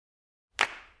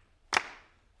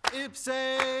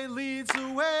IPPS-A leads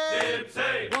the way.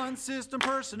 IPPS-A. One system,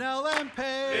 personnel, and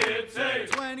pay. IPPS-A.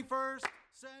 21st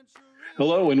century.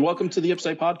 Hello, and welcome to the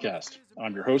IPPS-A Podcast.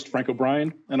 I'm your host, Frank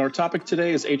O'Brien, and our topic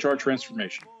today is HR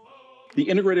transformation. The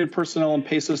Integrated Personnel and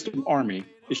Pay System Army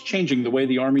is changing the way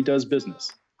the Army does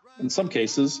business. In some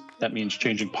cases, that means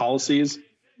changing policies,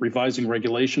 revising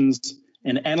regulations,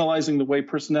 and analyzing the way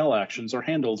personnel actions are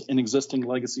handled in existing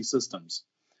legacy systems.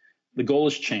 The goal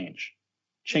is change,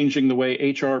 changing the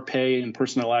way HR, pay, and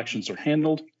personnel actions are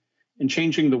handled, and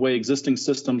changing the way existing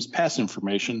systems pass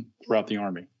information throughout the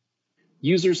Army.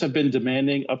 Users have been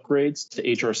demanding upgrades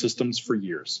to HR systems for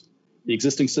years. The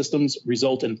existing systems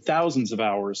result in thousands of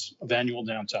hours of annual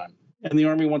downtime, and the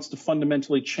Army wants to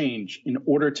fundamentally change in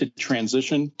order to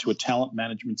transition to a talent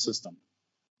management system.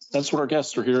 That's what our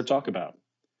guests are here to talk about.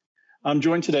 I'm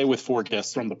joined today with four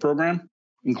guests from the program,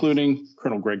 including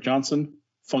Colonel Greg Johnson,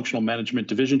 Functional Management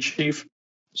Division Chief.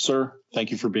 Sir,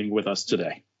 thank you for being with us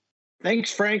today.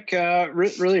 Thanks, Frank.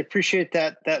 Really appreciate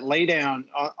that laydown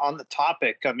on the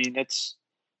topic. I mean, it's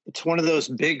one of those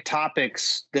big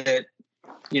topics that,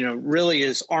 really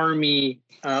is Army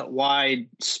wide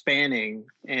spanning,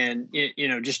 and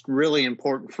just really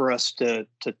important for us to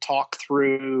talk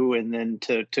through and then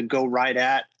to go right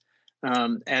at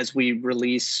as we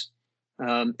release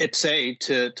IPPS-A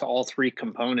to all three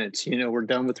components. We're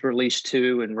done with release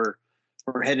 2 and we're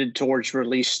headed towards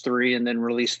release 3 and then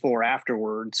release 4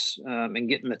 afterwards, and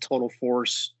getting the total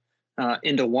force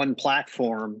into one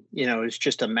platform, is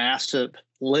just a massive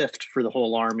lift for the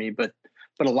whole Army, but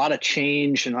a lot of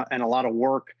change and a lot of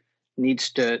work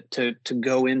needs to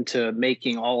go into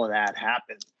making all of that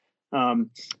happen.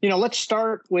 Let's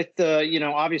start with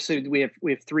obviously we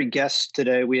have three guests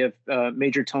today. We have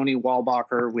Major Tony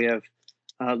Weilbacher, we have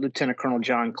Lieutenant Colonel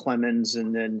John Clemons,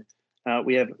 and then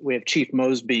we have Chief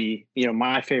Mosby,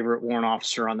 my favorite warrant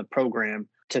officer on the program,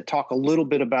 to talk a little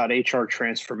bit about HR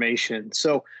transformation.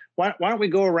 So why don't we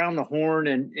go around the horn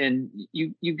and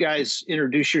you guys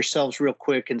introduce yourselves real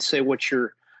quick and say what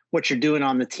you're doing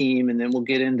on the team, and then we'll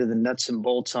get into the nuts and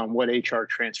bolts on what HR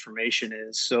transformation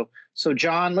is. So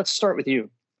John, let's start with you.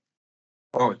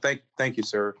 Oh, thank you,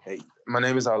 sir. Hey, my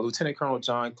name is Lieutenant Colonel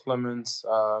John Clemons.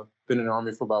 Been in the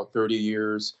Army for about 30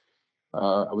 years.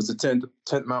 I was a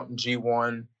 10th Mountain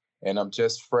G1, and I'm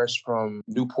just fresh from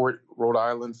Newport, Rhode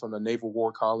Island, from the Naval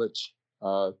War College.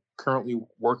 Currently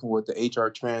working with the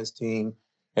HR trans team,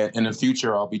 and in the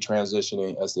future, I'll be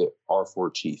transitioning as the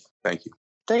R4 chief. Thank you.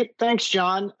 Thanks,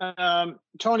 John.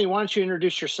 Tony, why don't you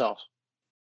introduce yourself?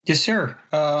 Yes, sir.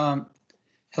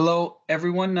 Hello,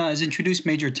 everyone. As introduced,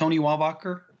 Major Tony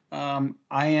Weilbacher.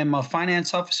 I am a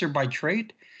finance officer by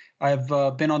trade. I've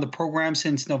been on the program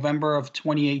since November of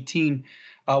 2018.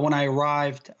 When I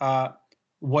arrived,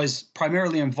 was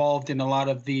primarily involved in a lot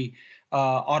of the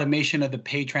automation of the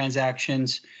pay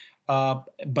transactions.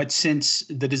 But since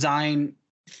the design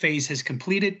phase has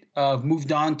completed, I've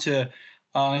moved on to,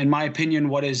 in my opinion,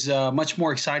 what is much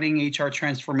more exciting HR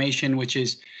transformation, which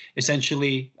is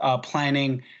essentially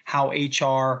planning how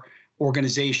HR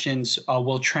organizations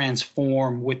will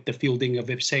transform with the fielding of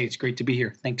IPPS-A. It's great to be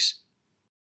here. Thanks.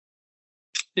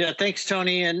 Yeah, thanks,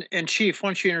 Tony. And Chief, why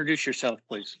don't you introduce yourself,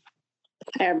 please?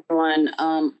 Hi, everyone.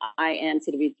 I am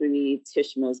CW3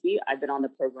 Latisha Mosby. I've been on the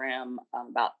program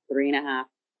about 3.5,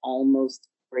 almost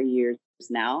 4 years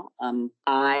now.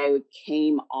 I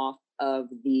came off of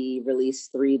the Release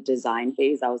 3 design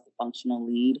phase. I was the functional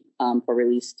lead for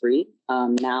Release 3.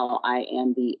 Now I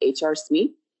am the HR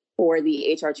SME for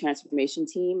the HR transformation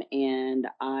team, and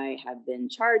I have been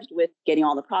charged with getting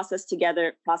all the processes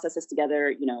together,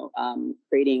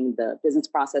 creating the business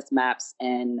process maps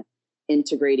and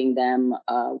integrating them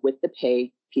with the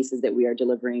pay pieces that we are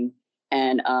delivering,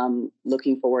 and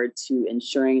looking forward to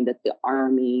ensuring that the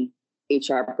Army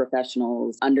HR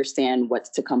professionals understand what's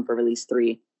to come for Release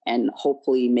 3 and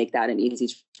hopefully make that an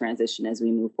easy transition as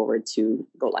we move forward to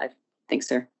go live. Thanks,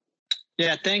 sir.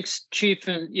 Yeah, thanks, Chief,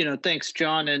 and thanks,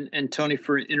 John and Tony,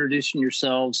 for introducing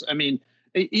yourselves. I mean,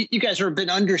 you guys are a bit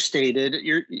understated.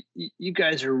 You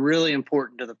guys are really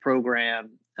important to the program,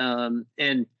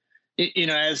 and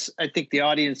as I think the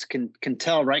audience can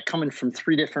tell, right, coming from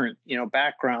three different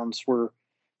backgrounds. We're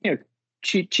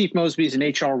Chief Mosby's an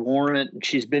HR warrant, and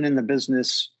she's been in the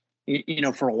business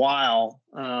for a while.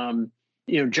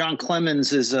 John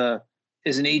Clemons is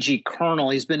an AG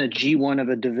colonel. He's been a G1 of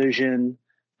a division.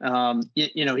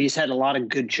 He's had a lot of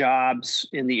good jobs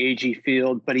in the AG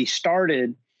field, but he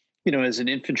started, as an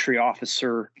infantry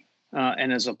officer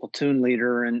and as a platoon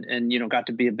leader, and got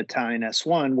to be a battalion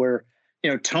S1, where,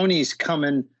 Tony's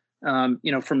coming, from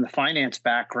the finance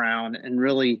background and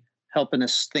really helping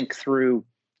us think through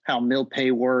how mill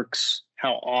pay works,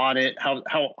 audit, how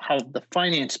the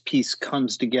finance piece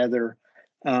comes together.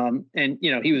 And,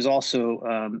 he was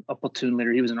also a platoon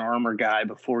leader. He was an armor guy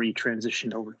before he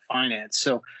transitioned over to finance.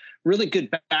 So really good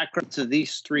background to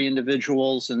these three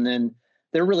individuals. And then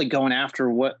they're really going after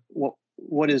what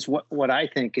I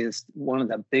think is one of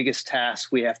the biggest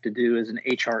tasks we have to do as an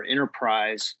HR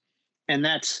enterprise. And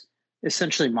that's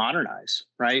essentially modernize,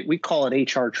 right? We call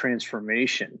it HR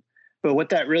transformation. But what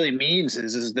that really means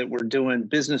is that we're doing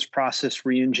business process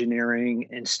reengineering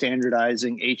and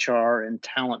standardizing HR and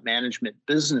talent management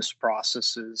business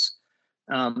processes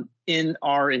in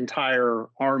our entire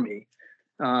Army.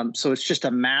 So it's just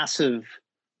a massive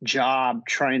job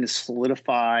trying to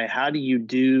solidify how do you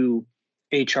do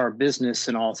HR business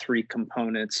in all three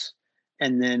components,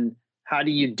 and then how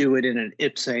do you do it in an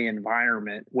IPPS-A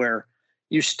environment where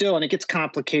you're still, and it gets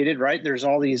complicated, right? There's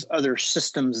all these other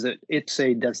systems that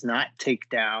IPPS-A does not take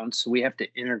down. So we have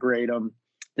to integrate them.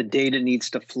 The data needs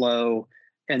to flow.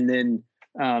 And then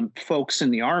folks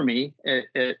in the Army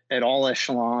at all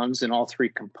echelons and all three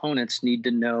components need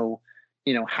to know,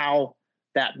 how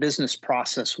that business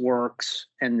process works,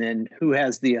 and then who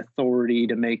has the authority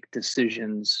to make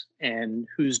decisions and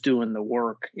who's doing the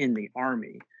work in the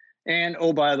Army. And,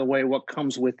 oh, by the way, what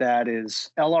comes with that is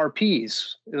LRPs.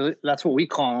 That's what we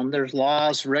call them. There's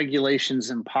laws, regulations,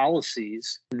 and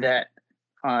policies that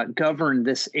govern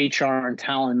this HR and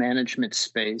talent management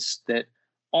space that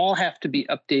all have to be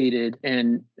updated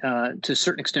and to a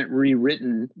certain extent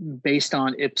rewritten based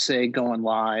on IPPS-A going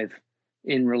live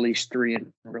in Release 3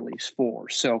 and Release 4.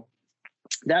 So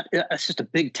that's just a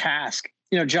big task.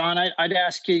 John, I'd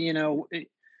ask you,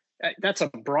 that's a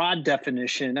broad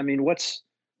definition. I mean,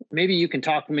 maybe you can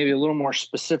talk maybe a little more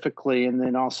specifically, and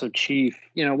then also Chief,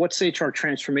 what's HR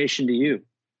transformation to you?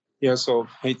 Yeah, so,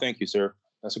 hey, thank you, sir.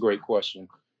 That's a great question.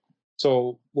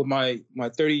 So with my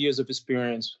 30 years of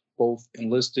experience, both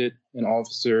enlisted and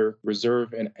officer,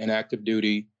 reserve and active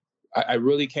duty, I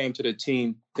really came to the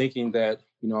team thinking that,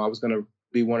 I was going to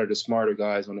be one of the smarter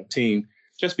guys on the team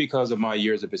just because of my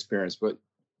years of experience. But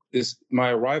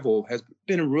my arrival has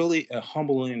been really a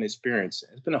humbling experience.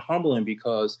 It's been a humbling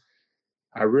because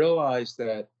I realized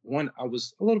that, one, I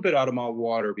was a little bit out of my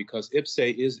water because IPPS-A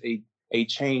is a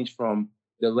change from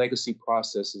the legacy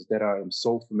processes that I am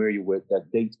so familiar with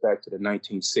that dates back to the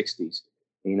 1960s,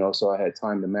 so I had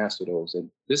time to master those. And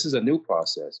this is a new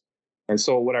process. And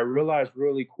so what I realized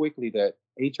really quickly that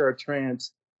HR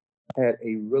Trans had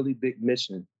a really big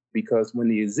mission, because when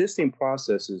the existing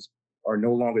processes are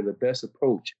no longer the best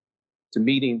approach to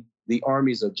meeting the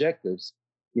Army's objectives,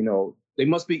 they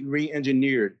must be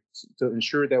re-engineered to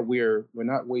ensure that we're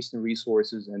not wasting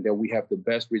resources and that we have the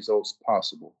best results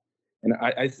possible. And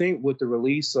I think with the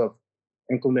release of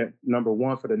Implement Number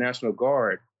 1 for the National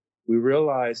Guard, we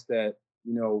realized that,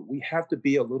 we have to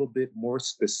be a little bit more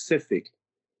specific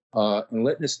and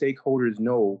letting the stakeholders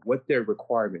know what their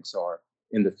requirements are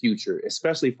in the future,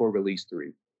 especially for Release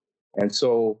 3. And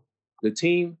so the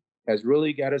team has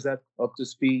really got me up to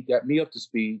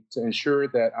speed to ensure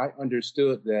that I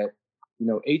understood that,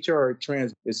 HR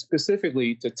Trans is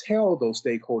specifically to tell those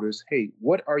stakeholders, hey,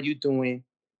 what are you doing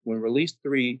when Release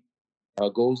 3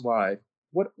 goes live?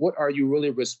 What are you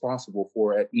really responsible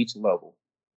for at each level?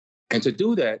 And to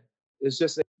do that is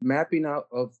just a mapping out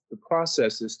of the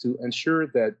processes to ensure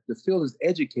that the field is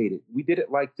educated. We did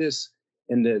it like this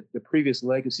in the previous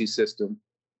legacy system,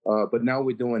 but now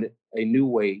we're doing it a new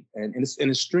way, and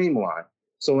it's streamlined.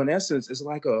 So in essence, it's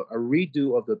like a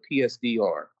redo of the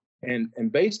PSDR.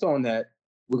 And based on that,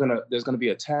 there's gonna be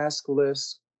a task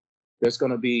list. There's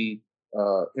gonna be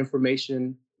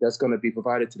information that's gonna be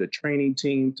provided to the training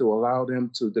team to allow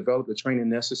them to develop the training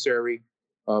necessary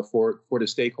for the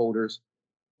stakeholders.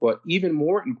 But even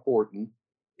more important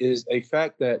is a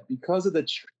fact that because of the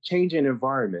changing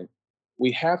environment,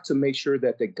 we have to make sure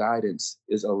that the guidance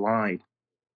is aligned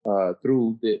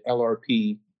through the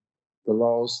LRP, the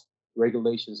laws,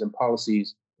 regulations, and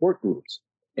policies work groups.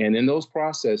 And in those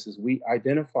processes, we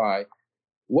identify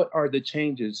what are the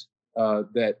changes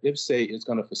that IPPS-A is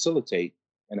going to facilitate,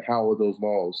 and how are those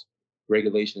laws,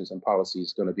 regulations, and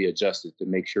policies going to be adjusted to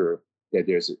make sure that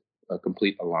there's a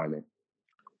complete alignment.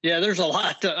 Yeah, there's a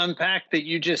lot to unpack that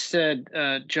you just said,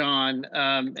 John,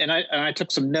 and I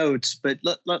took some notes, but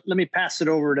let me pass it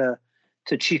over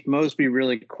to Chief Mosby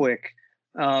really quick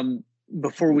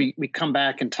before we come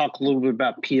back and talk a little bit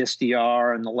about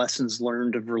PSDR and the lessons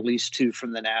learned of Release 2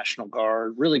 from the National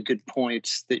Guard. Really good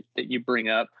points that you bring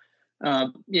up.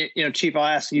 Chief, I'll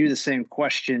ask you the same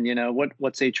question.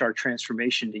 What's HR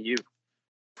transformation to you?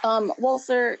 Well,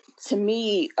 sir, to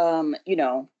me,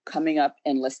 coming up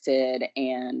enlisted,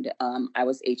 and I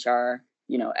was HR,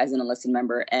 as an enlisted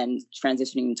member and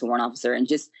transitioning into warrant officer, and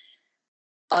just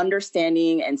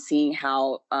understanding and seeing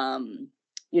how,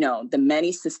 the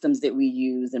many systems that we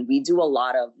use, and we do a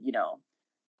lot of,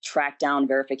 track down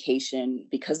verification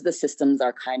because the systems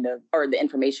are or the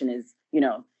information is,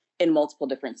 in multiple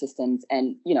different systems.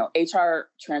 And, HR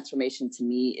transformation to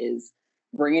me is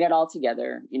bringing it all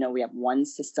together. We have one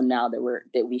system now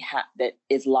that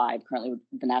is live currently with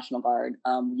the National Guard.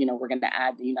 We're going to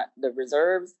add the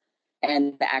reserves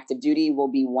and the active duty will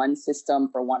be one system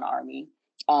for one Army.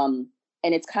 And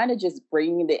it's kind of just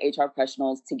bringing the HR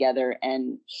professionals together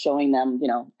and showing them,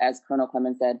 as Colonel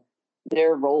Clemons said,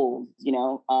 their roles,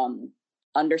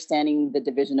 understanding the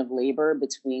division of labor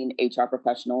between HR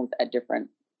professionals at different,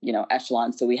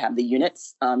 echelons. So we have the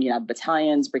units,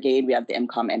 battalions, brigade, we have the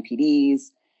MCOM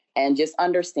MPDs, and just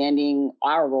understanding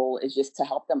our role is just to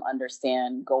help them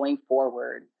understand going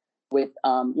forward with,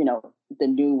 the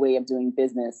new way of doing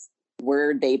business,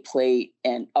 where they play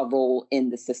a role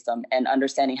in the system, and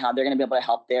understanding how they're going to be able to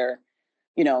help their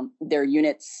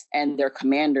units and their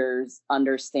commanders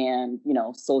understand,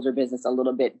 soldier business a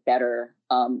little bit better.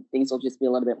 Things will just be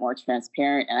a little bit more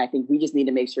transparent. And I think we just need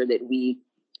to make sure that we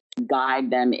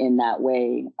guide them in that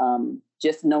way.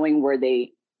 Just knowing where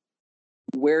they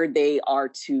are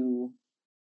to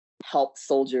help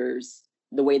soldiers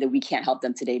the way that we can't help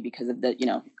them today because of the,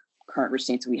 current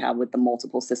restraints we have with the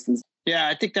multiple systems. Yeah,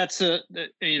 I think that's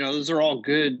those are all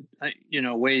good,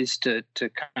 ways to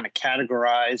kind of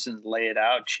categorize and lay it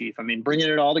out, Chief. I mean, bringing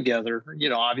it all together,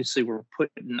 obviously we're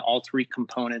putting all three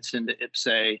components into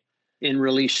IPPS-A. In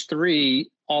Release 3,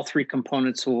 all three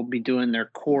components will be doing their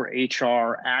core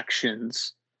HR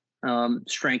actions,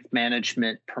 strength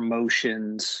management,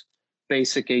 promotions,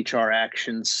 basic HR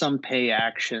actions, some pay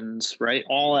actions, right?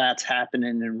 All that's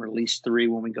happening in Release 3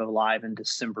 when we go live in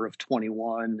December of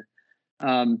 21.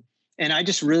 And I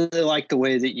just really like the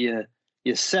way that you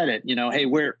said it, hey,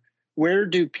 where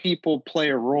do people play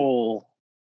a role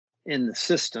in the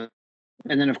system?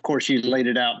 And then, of course, you laid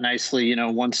it out nicely,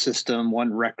 one system,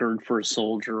 one record for a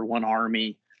soldier, one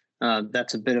Army.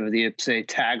 That's a bit of the IPPS-A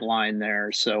tagline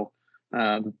there. So,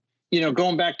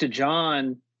 going back to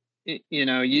John,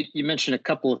 you mentioned a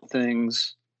couple of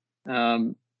things.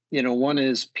 One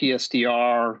is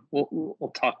PSDR.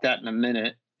 We'll talk that in a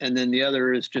minute. And then the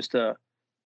other is just a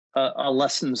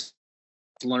lessons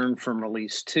learned from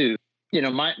Release 2.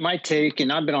 My take,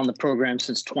 and I've been on the program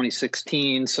since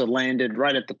 2016, so landed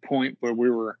right at the point where we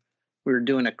were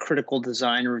doing a critical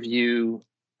design review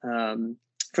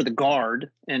for the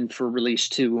Guard and for Release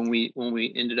 2 when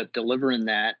we ended up delivering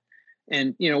that.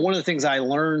 And one of the things I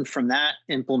learned from that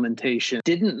implementation,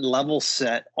 didn't level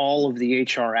set all of the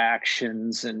HR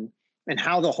actions and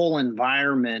how the whole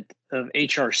environment of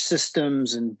HR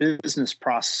systems and business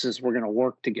processes were going to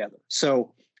work together.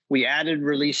 So we added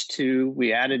Release 2,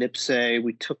 we added IPPS-A,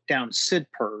 we took down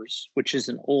CIDPERS, which is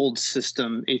an old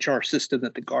system, HR system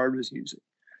that the Guard was using.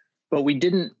 But we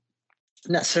didn't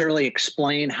necessarily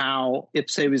explain how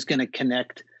IPPS-A was going to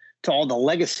connect to all the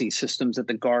legacy systems that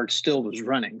the Guard still was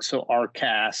running. So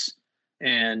RCAS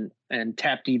and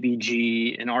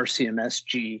TAP-DBG and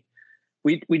RCMSG.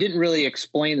 We didn't really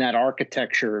explain that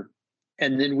architecture.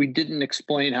 And then we didn't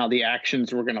explain how the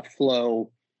actions were going to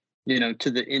flow,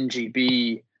 to the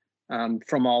NGB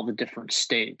from all the different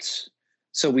states.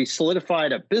 So we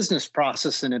solidified a business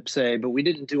process in IPPS-A, but we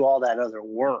didn't do all that other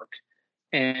work.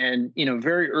 And,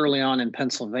 very early on in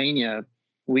Pennsylvania,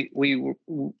 we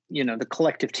the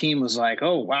collective team was like,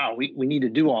 oh, wow, we need to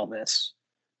do all this.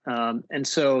 And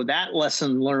so that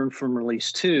lesson learned from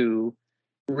Release 2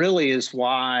 really is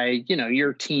why,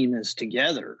 your team is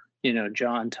together,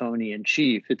 John, Tony, and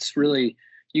Chief. It's really,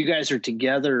 you guys are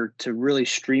together to really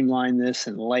streamline this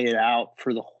and lay it out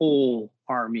for the whole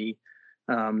Army.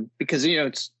 Because,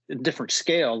 it's a different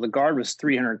scale. The Guard was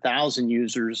 300,000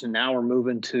 users, and now we're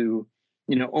moving to,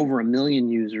 over 1 million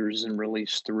users in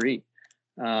Release 3.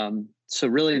 So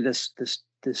really this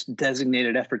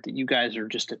designated effort that you guys are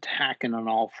just attacking on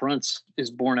all fronts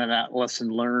is born of that lesson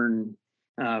learned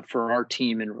for our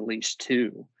team in Release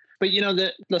 2. But,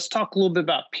 let's talk a little bit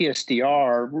about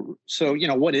PSDR. So,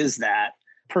 what is that?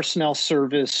 Personnel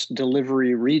Service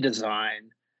Delivery Redesign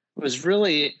was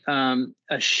really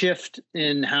a shift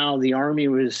in how the Army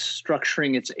was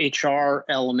structuring its HR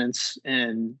elements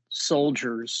and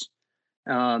soldiers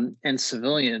and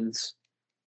civilians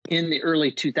in the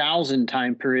early 2000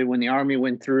 time period when the Army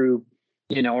went through,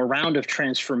 a round of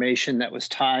transformation that was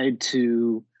tied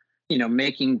to,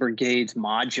 making brigades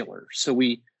modular. So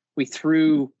we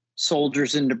threw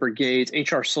soldiers into brigades,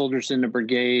 HR soldiers into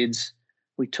brigades.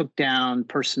 We took down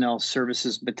personnel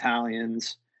services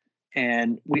battalions,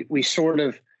 and we sort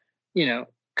of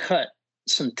cut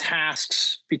some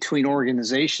tasks between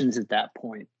organizations at that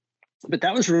point. But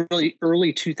that was really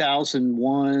early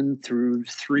 2001 through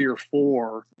 3 or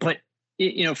 4. But,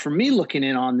 for me looking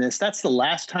in on this, that's the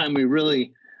last time we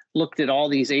really looked at all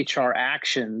these HR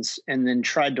actions and then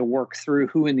tried to work through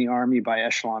who in the Army by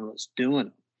echelon was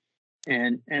doing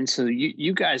them. And so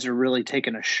you guys are really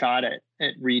taking a shot at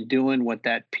redoing what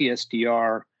that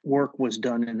PSDR work was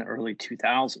done in the early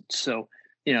 2000s. So,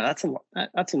 that's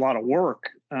a lot of work.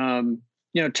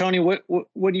 Tony, what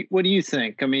do you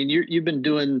think? I mean, you've been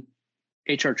doing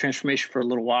HR transformation for a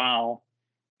little while.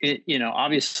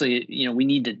 Obviously, we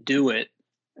need to do it.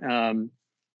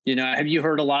 Have you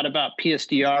heard a lot about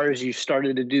PSDR as you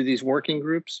started to do these working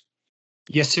groups?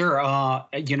 Yes, sir.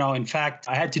 In fact,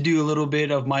 I had to do a little bit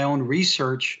of my own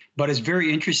research, but it's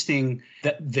very interesting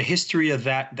that the history of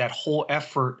that whole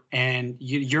effort. And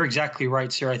you're exactly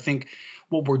right, sir. I think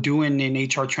what we're doing in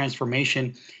HR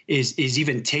transformation is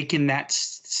even taking that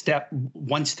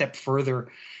one step further.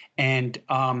 And,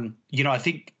 I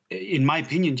think, in my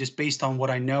opinion, just based on what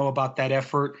I know about that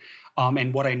effort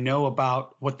and what I know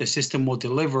about what the system will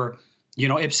deliver,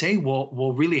 IPPS-A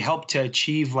will really help to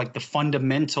achieve like the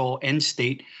fundamental end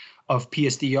state of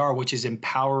PSDR, which is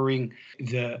empowering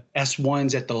the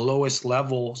S1s at the lowest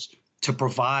levels to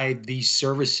provide these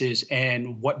services.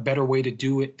 And what better way to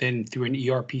do it than through an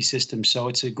ERP system? So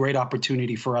it's a great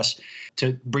opportunity for us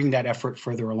to bring that effort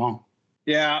further along.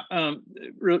 Yeah,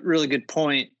 really good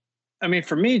point. I mean,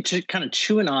 for me, to kind of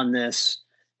chewing on this,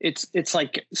 it's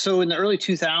like, so in the early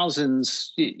 2000s,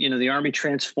 the Army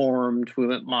transformed, we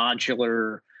went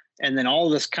modular, and then all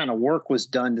this kind of work was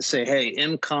done to say, hey,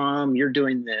 MCOM, you're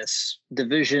doing this,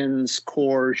 divisions,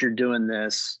 corps, you're doing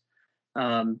this,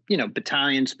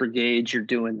 battalions, brigades, you're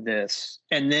doing this.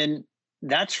 And then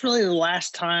that's really the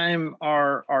last time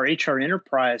our HR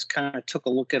enterprise kind of took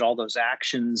a look at all those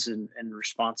actions and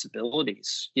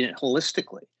responsibilities,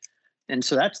 holistically. And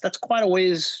so that's quite a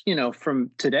ways,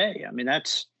 from today. I mean,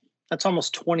 that's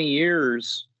almost 20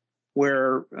 years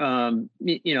where, a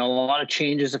lot of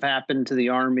changes have happened to the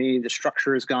Army. The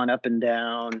structure has gone up and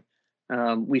down.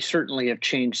 We certainly have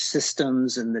changed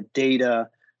systems, and the data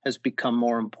has become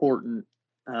more important.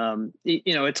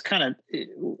 It's kind of,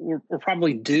 we're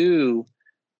probably due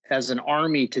as an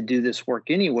Army to do this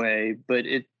work anyway, but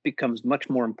it becomes much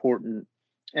more important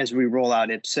as we roll out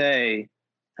IPPS-A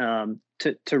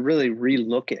to really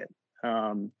relook it.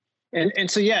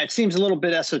 And so, yeah, it seems a little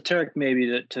bit esoteric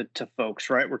maybe to folks,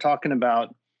 right? We're talking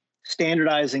about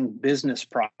standardizing business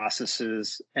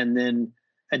processes and then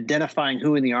identifying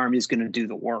who in the Army is going to do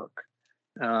the work.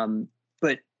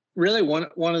 But really, one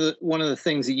of the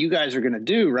things that you guys are going to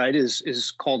do, right,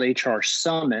 is called HR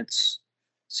summits.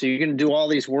 So you're going to do all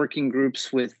these working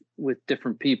groups with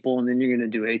different people, and then you're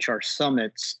going to do HR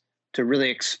summits to really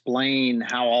explain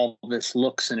how all this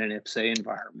looks in an IPPS-A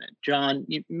environment. John,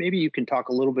 maybe you can talk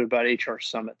a little bit about HR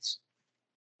summits.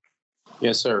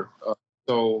 Yes, sir.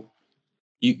 So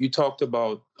you talked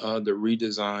about the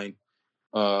redesign,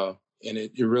 and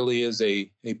it really is a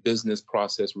business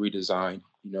process redesign.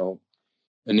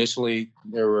 Initially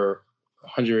there were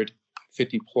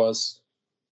 150 plus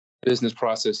business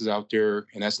processes out there,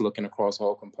 and that's looking across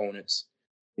all components.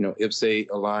 IPPS-A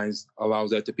allows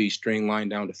that to be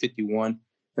streamlined down to 51.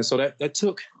 And so that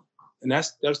took, and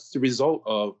that's the result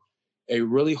of a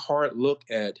really hard look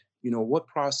at, what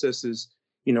processes,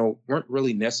 weren't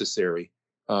really necessary.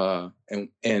 And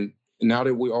now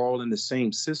that we're all in the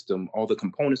same system, all the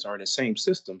components are in the same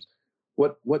systems,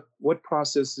 what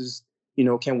processes,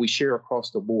 can we share across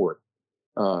the board?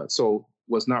 So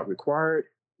what's not required,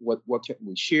 what can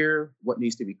we share, what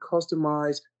needs to be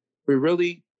customized? We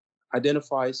really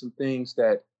identify some things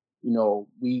that,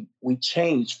 we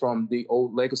changed from the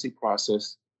old legacy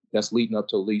process that's leading up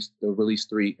to the Release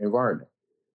 3 environment.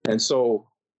 And so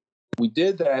we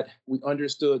did that. We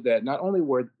understood that not only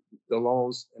were the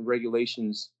laws and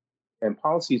regulations and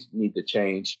policies need to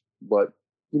change, but,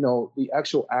 the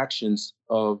actual actions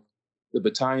of the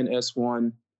battalion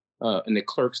S1 and the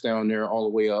clerks down there all the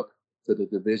way up to the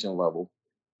division level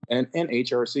and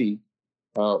HRC.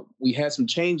 We had some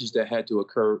changes that had to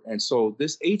occur. And so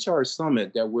this HR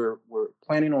summit that we're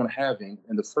planning on having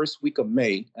in the first week of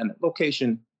May, and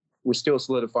location, we're still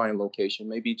solidifying location,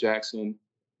 maybe Jackson,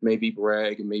 maybe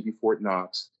Bragg, and maybe Fort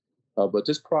Knox. But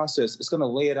this process is going to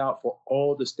lay it out for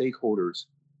all the stakeholders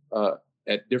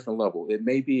at different levels. It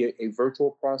may be a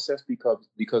virtual process because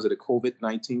of the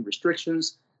COVID-19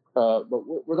 restrictions, but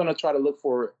we're going to try to look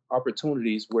for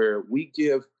opportunities where we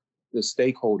give the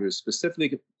stakeholders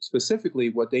specifically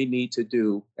what they need to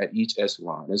do at each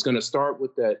echelon. It's going to start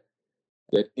with that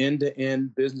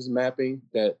end-to-end business mapping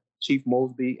that Chief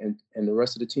Mosby and the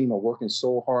rest of the team are working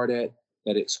so hard at,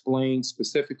 that explains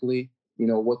specifically,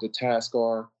 what the tasks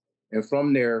are. And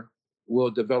from there,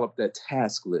 we'll develop that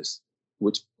task list,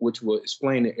 which will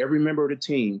explain to every member of the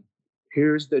team,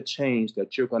 here's the change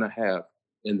that you're going to have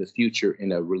in the future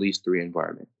in a Release 3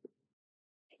 environment.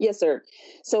 Yes, sir.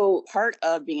 So part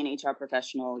of being an HR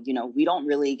professional, we don't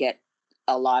really get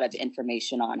a lot of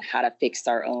information on how to fix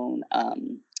our own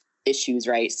issues,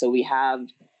 right? So we have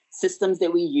systems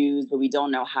that we use, but we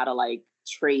don't know how to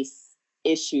trace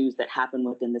issues that happen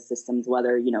within the systems,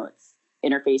 whether, it's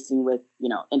interfacing with,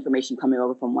 information coming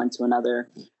over from one to another.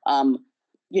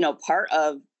 Part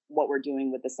of what we're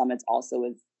doing with the summits also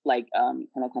is,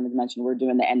 Colonel Clemons mentioned, we're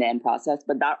doing the end-to-end process,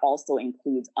 but that also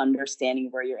includes understanding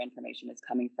where your information is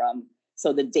coming from.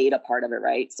 So the data part of it,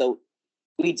 right? So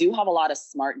we do have a lot of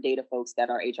smart data folks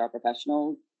that are HR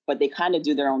professionals, but they kind of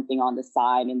do their own thing on the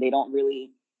side, and they don't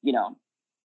really,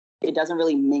 it doesn't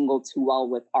really mingle too well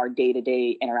with our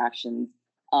day-to-day interactions.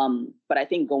 But I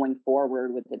think going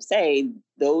forward with IPPS-A,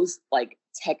 those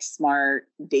tech smart,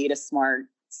 data smart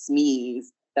SMEs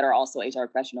that are also HR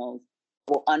professionals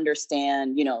will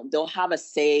understand, they'll have a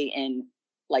say in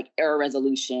error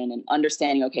resolution and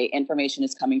understanding, okay, information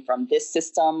is coming from this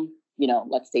system,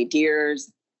 let's say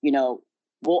DEERS,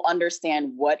 we'll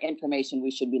understand what information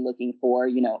we should be looking for,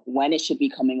 when it should be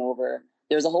coming over.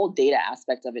 There's a whole data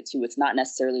aspect of it too. It's not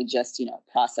necessarily just,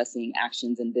 processing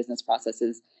actions and business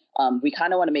processes. We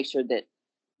kind of want to make sure that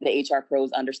the HR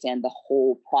pros understand the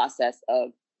whole process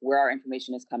of where our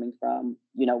information is coming from,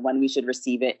 when we should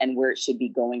receive it and where it should be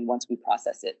going once we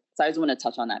process it. So I just want to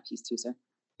touch on that piece too, sir.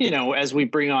 As we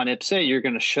bring on IPPS-A, you're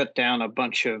going to shut down a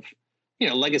bunch of,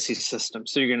 legacy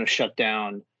systems. So you're going to shut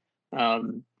down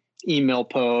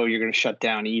EmailPo, you're going to shut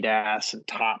down EDAS and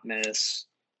TopMIS,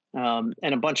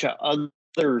 and a bunch of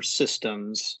other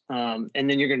systems. And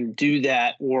then you're going to do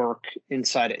that work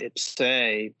inside of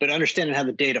IPPS-A. But understanding how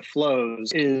the data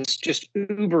flows is just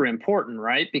uber important,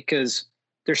 right? Because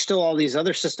there's still all these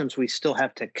other systems we still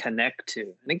have to connect to.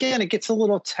 And again, it gets a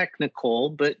little technical,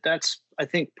 but that's, I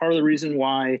think, part of the reason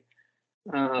why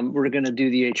we're going to do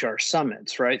the HR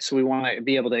summits, right? So we want to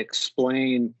be able to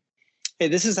explain, hey,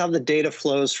 this is how the data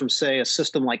flows from, say, a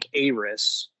system like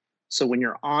ARIS. So when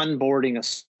you're onboarding a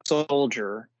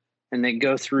soldier and they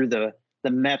go through the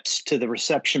MEPS to the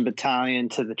reception battalion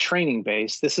to the training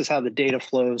base, this is how the data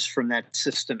flows from that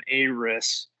system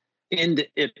ARIS into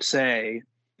IPPS-A,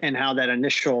 and how that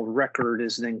initial record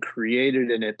is then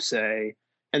created in IPPS-A.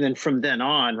 And then from then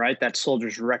on, right, that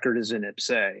soldier's record is in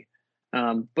IPPS-A.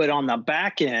 But on the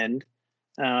back end,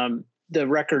 the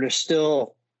record is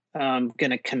still going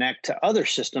to connect to other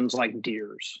systems like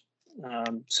DEERS.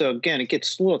 So again, it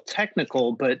gets a little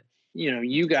technical, but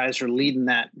you guys are leading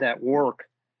that work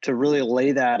to really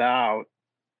lay that out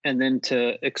and then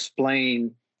to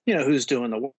explain, who's doing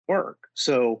the work.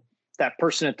 So that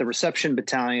person at the reception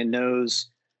battalion knows,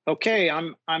 okay,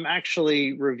 I'm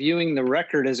actually reviewing the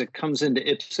record as it comes into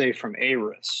IPPS-A from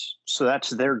ARIS. So that's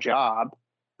their job.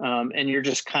 And you're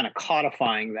just kind of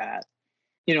codifying that.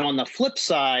 On the flip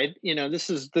side, this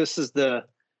is the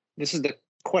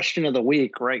question of the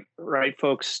week, right,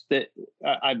 folks, that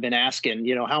I've been asking,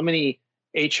 how many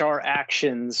HR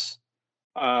actions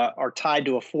are tied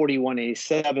to a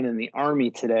 41A7 in the Army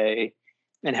today,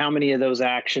 and how many of those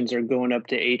actions are going up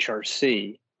to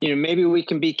HRC? Maybe we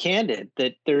can be candid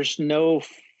that there's no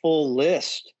full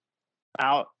list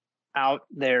out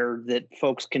there that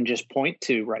folks can just point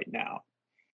to right now.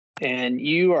 And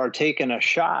you are taking a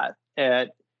shot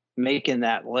at making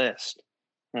that list.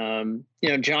 John,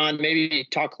 maybe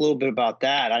talk a little bit about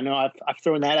that. I know I've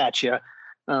thrown that at you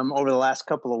over the last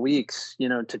couple of weeks,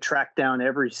 to track down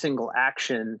every single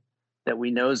action that we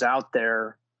know is out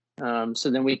there. So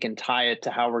then we can tie it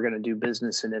to how we're going to do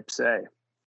business in IPPS-A.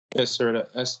 Yes, sir.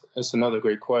 That's another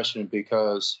great question,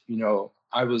 because,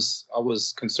 I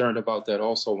was concerned about that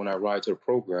also when I arrived to the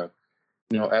program.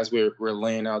 As we're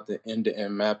laying out the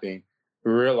end-to-end mapping,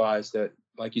 we realized that,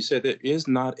 like you said, there is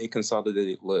not a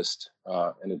consolidated list.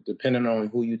 And depending on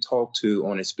who you talk to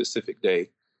on a specific day,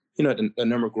 the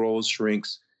number grows,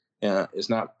 shrinks. It's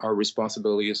not our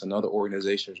responsibility. It's another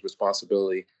organization's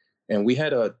responsibility. And we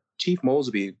had Chief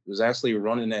Mosby was actually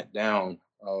running that down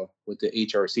with the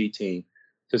HRC team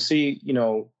to see,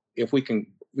 if we can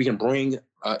bring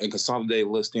a consolidated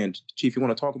list in. Chief, you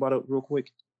want to talk about it real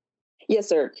quick? Yes,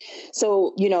 sir.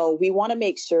 So, we want to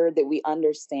make sure that we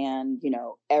understand,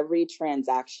 every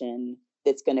transaction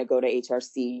that's going to go to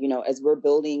HRC. As we're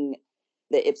building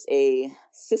the IPPS-A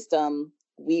system,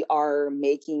 we are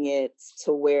making it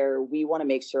to where we want to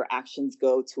make sure actions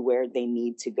go to where they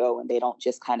need to go and they don't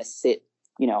just kind of sit,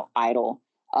 idle.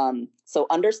 So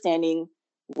understanding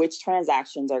which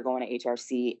transactions are going to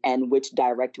HRC and which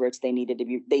directorates they need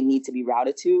to be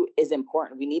routed to is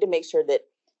important. We need to make sure that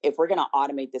if we're going to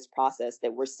automate this process,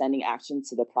 that we're sending actions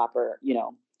to the proper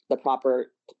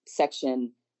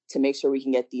section to make sure we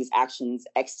can get these actions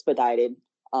expedited,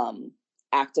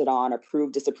 acted on,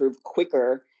 approved, disapproved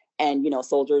quicker. And,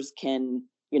 soldiers can,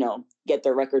 get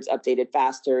their records updated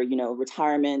faster,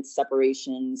 retirements,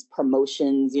 separations,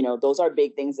 promotions, those are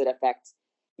big things that affect,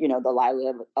 the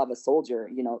livelihood of a soldier,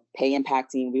 pay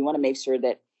impacting. We want to make sure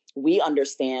that we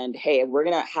understand, hey, if we're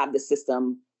going to have the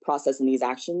system processing these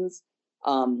actions,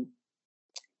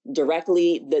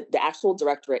 directly, the actual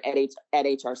directorate at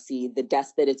HRC, the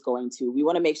desk that it's going to, we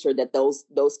want to make sure that those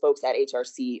folks at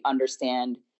HRC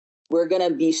understand we're going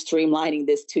to be streamlining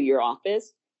this to your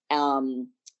office.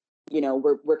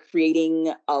 We're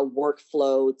creating a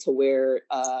workflow to where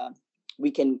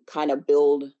we can kind of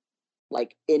build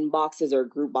like inboxes or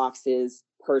group boxes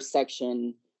per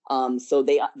section. So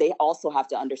they also have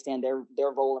to understand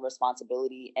their role and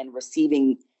responsibility in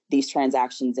receiving these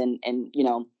transactions and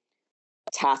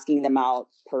tasking them out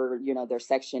per, their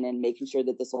section and making sure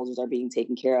that the soldiers are being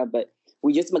taken care of. But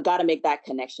we just got to make that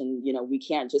connection. We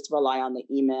can't just rely on the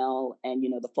email and,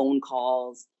 the phone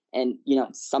calls. And,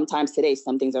 sometimes today,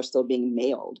 some things are still being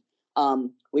mailed.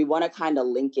 We want to kind of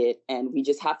link it, and we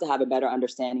just have to have a better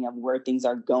understanding of where things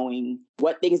are going,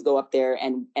 what things go up there,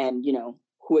 and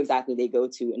who exactly they go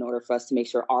to in order for us to make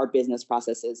sure our business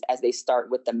processes, as they start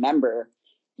with the member,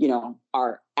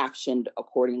 are actioned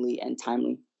accordingly and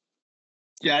timely.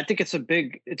 Yeah, I think it's a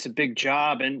big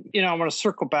job. And, I want to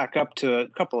circle back up to a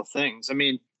couple of things. I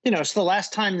mean, so the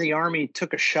last time the Army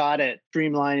took a shot at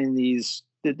streamlining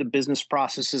the business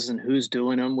processes and who's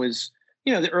doing them was,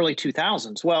 the early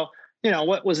 2000s. Well,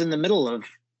 what was in the middle of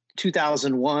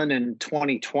 2001 and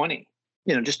 2020,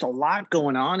 just a lot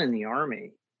going on in the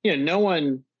Army. No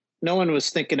one was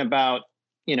thinking about,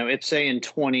 IPPS-A in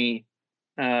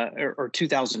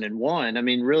 2001. I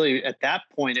mean, really at that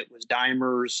point it was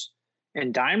Dimers,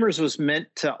 and Dimers was meant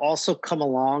to also come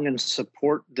along and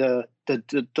support the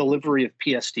delivery of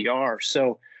PSDR.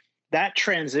 So that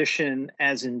transition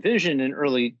as envisioned in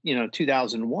early,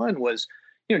 2001 was,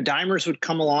 Dimers would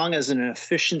come along as an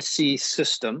efficiency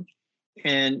system.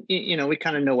 And, we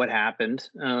kind of know what happened.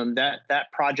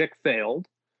 That project failed.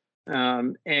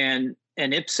 And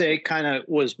IPPS-A kind of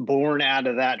was born out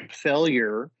of that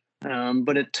failure.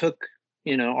 But it took,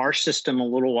 our system a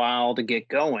little while to get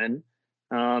going.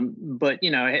 But,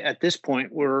 at this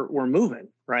point we're moving,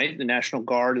 right? The National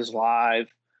Guard is live,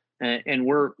 and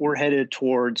we're headed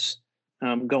towards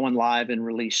going live in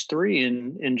release 3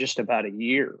 in just about a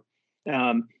year.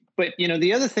 But,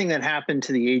 the other thing that happened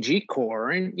to the AG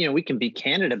Corps, and, we can be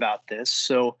candid about this.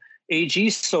 So AG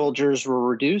soldiers were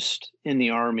reduced in the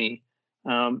Army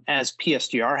as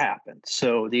PSDR happened.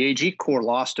 So the AG Corps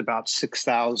lost about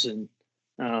 6,000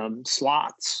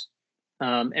 slots.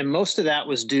 And most of that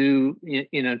was due,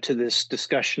 to this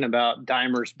discussion about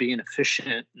Dimers being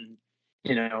efficient and,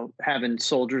 having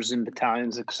soldiers in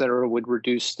battalions, et cetera, would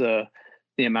reduce the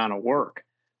amount of work.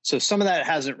 So some of that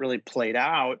hasn't really played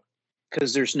out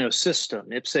because there's no system.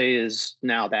 IPPS-A is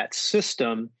now that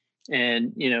system,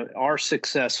 and, our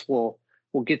success will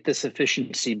get this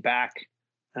efficiency back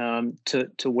to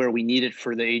where we need it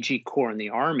for the AG Corps and the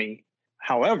Army.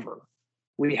 However,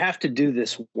 we have to do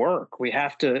this work. We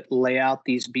have to lay out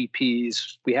these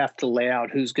BPs. We have to lay out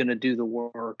who's going to do the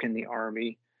work in the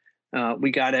Army.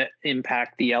 We got to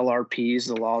impact the LRPs,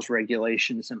 the laws,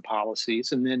 regulations, and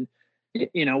policies. And then,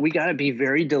 we got to be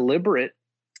very deliberate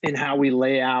in how we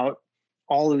lay out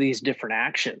all of these different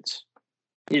actions.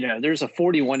 There's a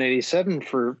 4187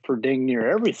 for dang near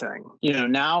everything.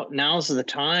 Now's the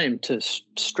time to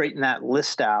straighten that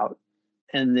list out.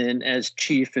 And then, as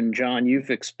Chief and John, you've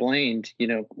explained,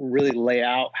 really lay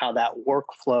out how that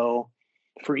workflow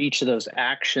for each of those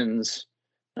actions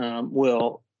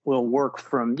will work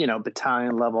from,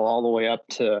 battalion level all the way up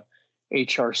to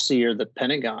HRC or the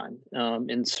Pentagon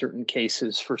in certain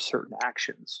cases for certain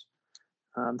actions.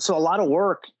 So a lot of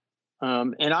work.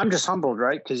 And I'm just humbled,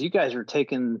 right? Because you guys are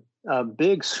taking a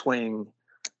big swing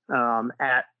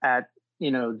at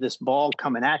this ball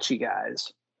coming at you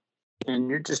guys.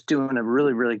 And you're just doing a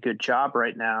really, really good job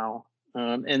right now.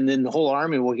 And then the whole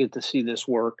Army will get to see this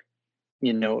work,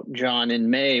 John, in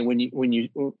May when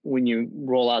you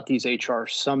roll out these HR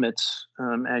summits,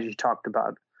 as you talked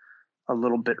about a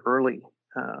little bit early.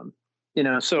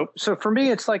 So for me,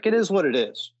 it's like it is what it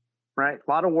is, right?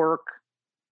 A lot of work.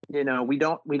 We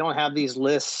don't have these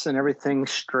lists and everything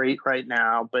straight right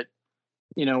now, but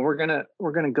we're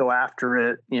gonna go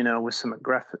after it, with some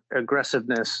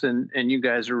aggressiveness, and you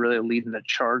guys are really leading the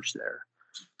charge there.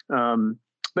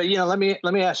 But let me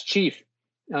ask Chief.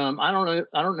 I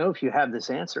don't know if you have this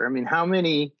answer. I mean, how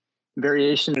many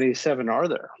variations of 87 are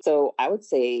there? So I would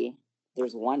say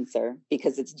there's one, sir,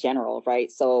 because it's general, right?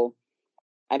 So,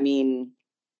 I mean,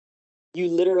 you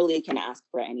literally can ask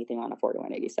for anything on a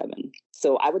 4187.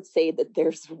 So I would say that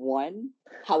there's one.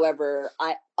 However,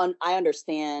 I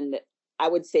understand. I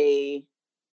would say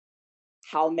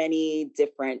how many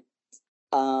different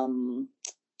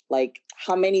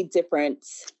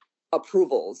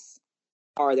approvals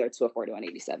are there to a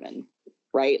 4187,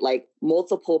 right? Like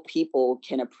multiple people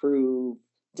can approve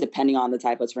depending on the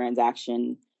type of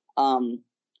transaction.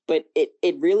 But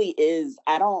it really is,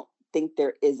 I don't think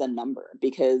there is a number,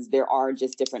 because there are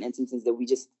just different instances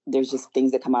that there's just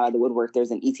things that come out of the woodwork.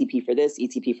 There's an ETP for this,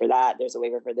 ETP for that. There's a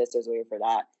waiver for this, there's a waiver for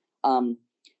that.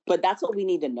 But that's what we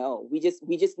need to know. We just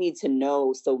need to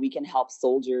know so we can help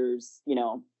soldiers,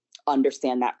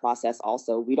 understand that process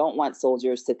also. We don't want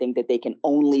soldiers to think that they can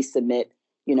only submit,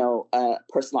 a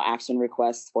personal action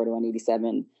request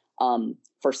 4187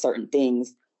 for certain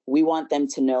things. We want them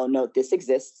to know, no, this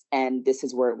exists and this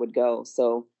is where it would go.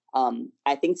 So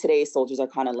I think today soldiers are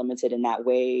kind of limited in that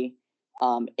way,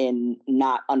 in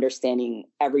not understanding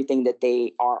everything that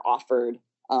they are offered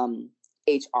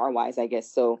HR wise, I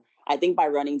guess. So I think by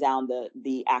running down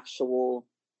the actual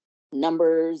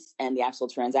numbers and the actual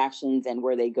transactions and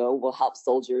where they go will help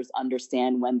soldiers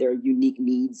understand when their unique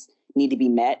needs need to be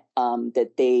met,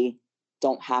 that they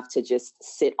don't have to just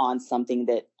sit on something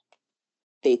that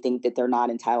they think that they're not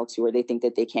entitled to, or they think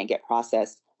that they can't get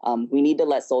processed. We need to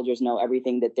let soldiers know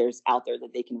everything that there's out there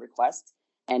that they can request.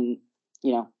 And,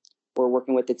 we're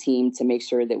working with the team to make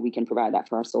sure that we can provide that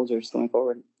for our soldiers going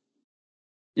forward.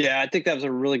 Yeah, I think that was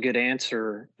a really good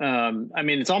answer. I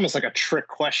mean, it's almost like a trick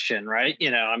question, right?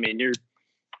 I mean,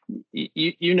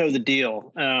 you know the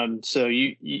deal. So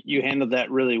you handled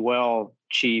that really well,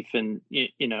 Chief. And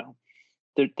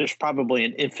there's probably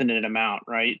an infinite amount,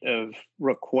 right, of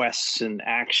requests and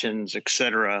actions, et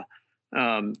cetera.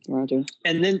 Roger.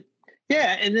 And then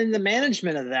the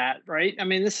management of that, right? I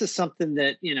mean, this is something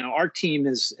that our team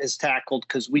has tackled,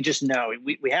 because we just know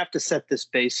we have to set this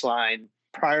baseline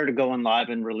prior to going live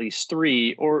in release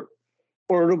 3, or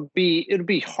it'll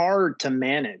be hard to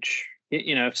manage.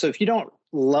 So if you don't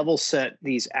level set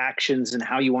these actions and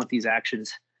how you want these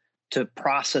actions to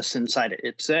process inside of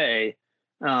IPPS-A,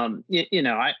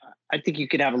 I think you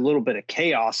could have a little bit of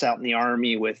chaos out in the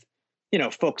Army with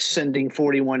folks sending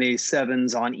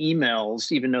 4187s on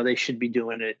emails, even though they should be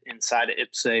doing it inside of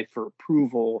IPPS-A for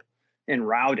approval and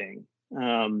routing.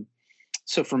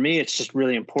 So for me, it's just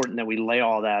really important that we lay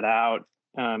all that out.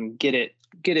 Get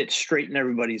it straight in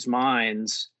everybody's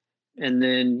minds, and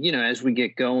then as we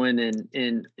get going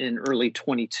in early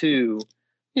 22,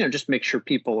 just make sure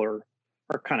people are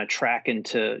kind of tracking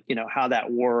to how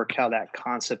that work, how that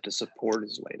concept of support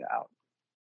is laid out.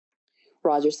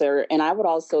 Roger, sir. And I would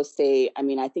also say, I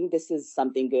mean, I think this is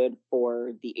something good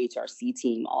for the HRC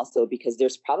team also, because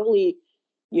there's probably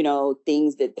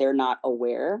things that they're not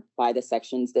aware by the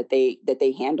sections that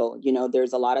they handle.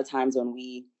 There's a lot of times when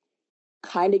we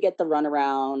kind of get the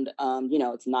runaround.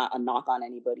 It's not a knock on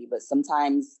anybody, but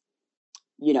sometimes,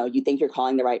 you think you're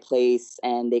calling the right place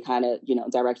and they kind of,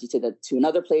 direct you to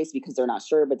another place because they're not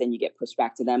sure, but then you get pushed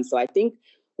back to them. So I think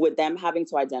with them having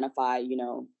to identify,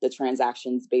 the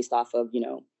transactions based off of,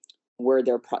 where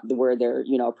they're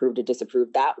approved or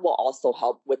disapproved, that will also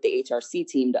help with the HRC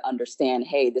team to understand,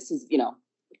 hey, this is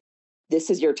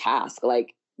your task.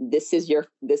 Like, this is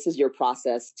your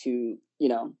process to,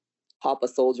 help a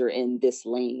soldier in this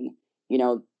lane.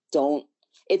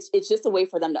 It's just a way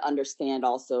for them to understand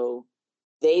also.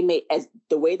 They may, as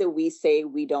the way that we say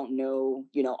we don't know,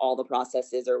 all the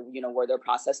processes or, where they're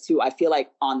processed to, I feel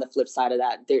like on the flip side of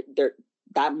that,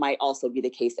 that might also be the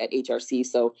case at HRC.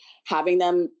 So having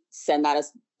them send that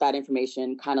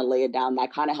information, kind of lay it down,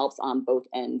 that kind of helps on both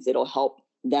ends. It'll help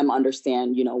them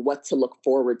understand, what to look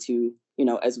forward to,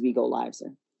 as we go live,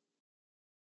 sir.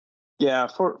 Yeah,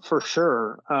 for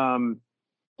sure.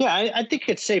 I think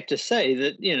it's safe to say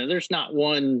that, there's not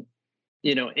one,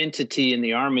 entity in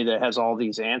the Army that has all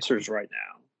these answers right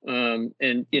now.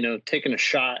 And, taking a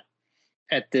shot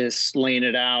at this, laying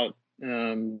it out,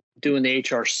 doing the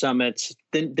HR summits,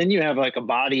 then you have like a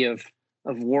body of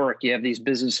work. You have these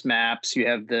business maps, you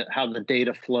have how the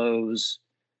data flows,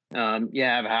 you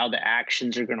have how the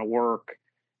actions are going to work.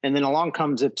 And then along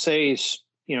comes IPPS-A's,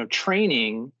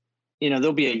 training.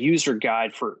 There'll be a user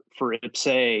guide for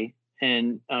IPPS-A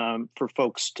and for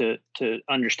folks to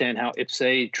understand how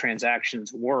IPPS-A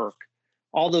transactions work.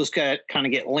 all those kind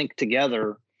of get linked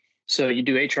together. So you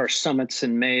do HR summits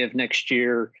in May of next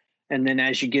year. And then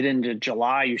as you get into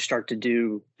July, you start to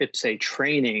do IPPS-A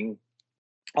training.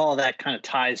 All of that kind of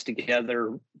ties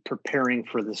together, preparing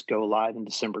for this go live in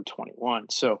December 21.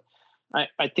 So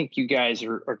I think you guys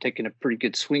are taking a pretty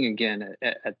good swing again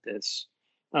at this.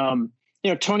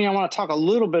 Tony, I want to talk a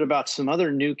little bit about some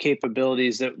other new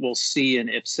capabilities that we'll see in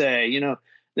IPPS-A.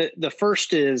 The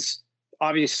first is,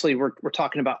 obviously, we're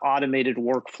talking about automated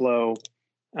workflow.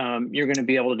 You're going to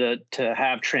be able to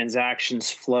have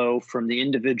transactions flow from the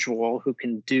individual who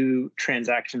can do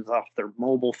transactions off their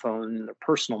mobile phone, their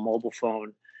personal mobile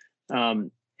phone,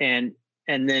 and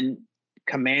then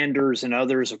commanders and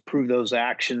others approve those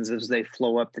actions as they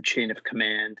flow up the chain of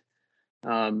command.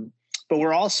 But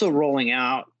we're also rolling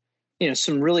out,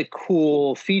 some really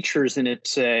cool features in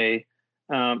IPPS-A,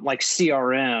 like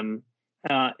CRM,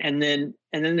 and then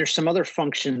there's some other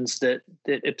functions that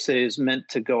IPPS-A is meant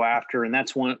to go after, and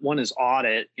that's one is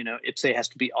audit. IPPS-A has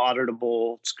to be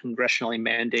auditable. It's congressionally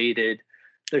mandated.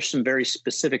 There's some very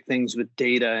specific things with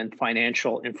data and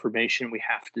financial information we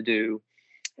have to do,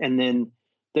 and then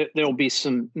there'll be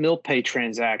some mill pay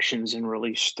transactions in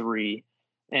Release 3,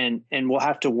 and we'll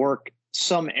have to work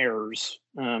some errors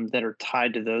that are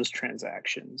tied to those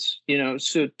transactions.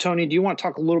 So Tony, do you want to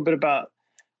talk a little bit about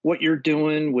what you're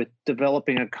doing with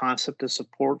developing a concept of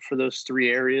support for those three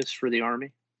areas for the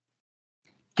Army?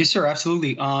 Yes, sir,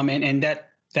 absolutely. And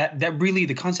that really,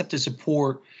 the concept of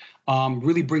support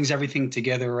really brings everything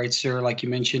together, right, sir? Like you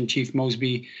mentioned, Chief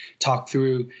Mosby talked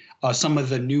through some of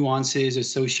the nuances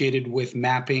associated with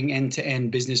mapping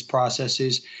end-to-end business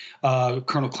processes.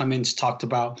 Colonel Clemons talked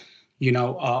about,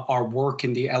 our work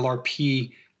in the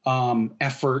LRP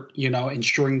effort,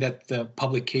 ensuring that the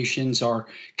publications are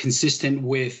consistent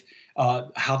with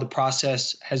how the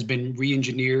process has been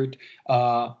re-engineered,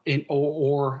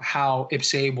 or how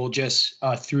IPPS-A will just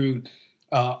through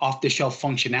off-the-shelf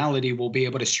functionality will be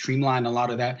able to streamline a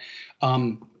lot of that.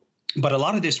 But a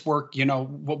lot of this work,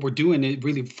 what we're doing, it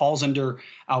really falls under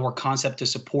our concept to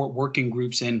support working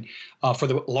groups. And for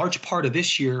the large part of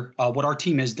this year, what our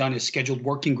team has done is scheduled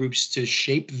working groups to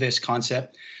shape this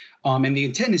concept. And the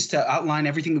intent is to outline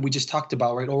everything that we just talked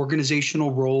about, right?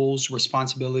 Organizational roles,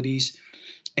 responsibilities,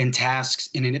 and tasks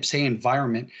in an IPPS-A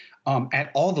environment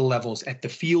at all the levels, at the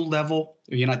field level,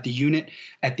 at the unit,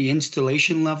 at the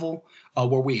installation level,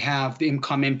 where we have the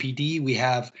IMCOM MPD, we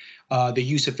have the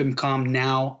use of IMCOM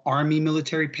now Army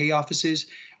military pay offices,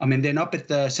 and then up at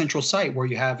the central site where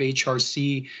you have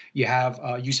HRC, you have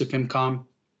use of IMCOM,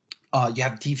 you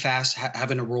have DFAS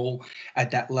having a role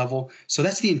at that level. So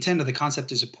that's the intent of the concept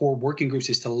to support working groups,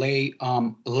 is to lay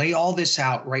all this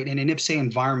out, right, in an IPPS-A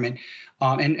environment.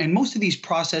 And most of these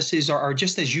processes are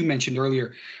just as you mentioned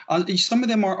earlier. Some of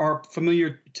them are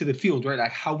familiar to the field, right?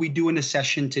 Like how we do in a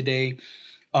session today,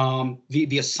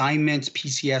 the assignments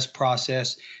PCS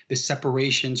process, the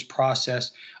separations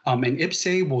process, and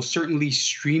IPPS-A will certainly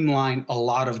streamline a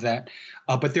lot of that.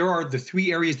 But there are the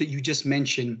three areas that you just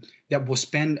mentioned that we'll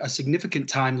spend a significant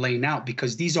time laying out,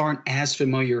 because these aren't as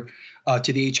familiar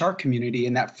to the HR community.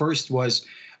 And that first was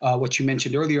what you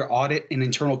mentioned earlier, audit and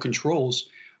internal controls.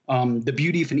 The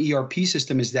beauty of an ERP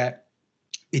system is that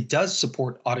it does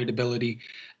support auditability,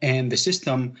 and the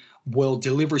system will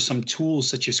deliver some tools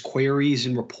such as queries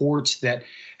and reports that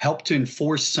help to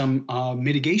enforce some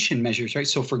mitigation measures, right?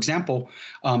 So for example,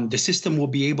 the system will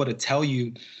be able to tell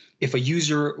you if a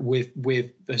user with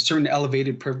a certain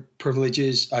elevated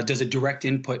privileges does a direct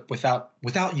input without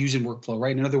using workflow,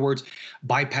 right? In other words,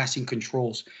 bypassing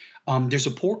controls. There's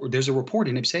a report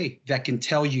in IPPS-A that can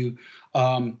tell you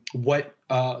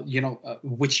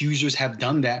which users have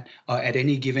done that at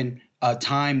any given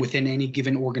time within any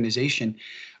given organization.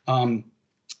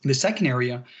 The second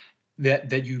area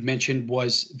that you mentioned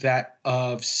was that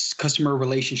of customer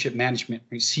relationship management,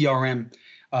 right? CRM.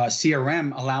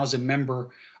 CRM allows a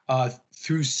member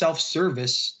through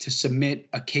self-service to submit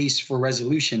a case for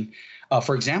resolution.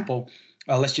 For example,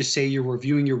 let's just say you're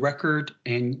reviewing your record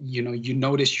and you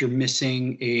notice you're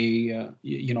missing a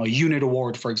unit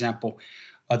award, for example.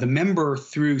 The member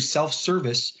through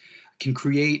self-service can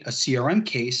create a CRM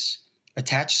case,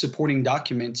 attach supporting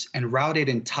documents, and route it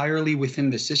entirely within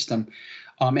the system.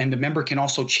 And the member can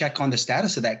also check on the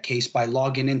status of that case by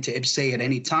logging into IPPS-A at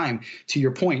any time, to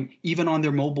your point, even on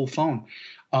their mobile phone.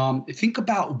 Think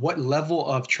about what level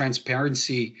of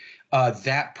transparency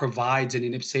that provides in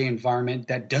an IPPS-A environment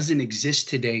that doesn't exist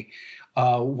today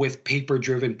with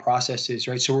paper-driven processes,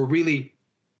 right? So we're really,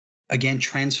 again,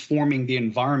 transforming the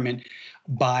environment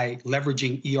by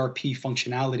leveraging ERP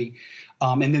functionality.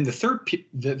 And then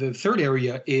the third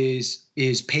area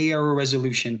is pay error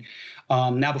resolution.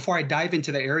 Now, before I dive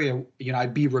into that area,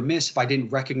 I'd be remiss if I didn't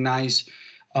recognize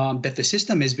that the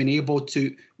system has been able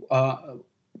to,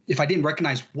 if I didn't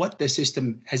recognize what the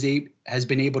system has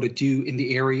been able to do in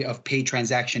the area of pay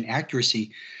transaction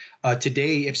accuracy.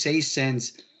 Today, IPPS-A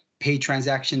sends pay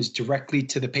transactions directly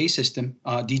to the pay system,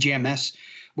 DJMS,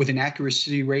 with an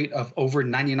accuracy rate of over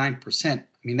 99%. I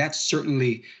mean, that's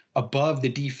certainly above the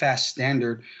DFAST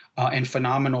standard and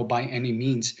phenomenal by any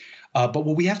means. But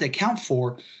what we have to account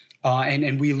for,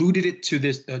 and we alluded it to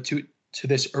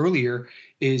this earlier,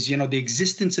 is the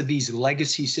existence of these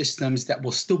legacy systems that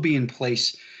will still be in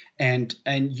place, and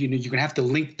you're gonna have to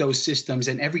link those systems.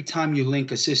 And every time you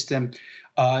link a system,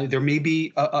 there may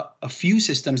be a few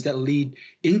systems that lead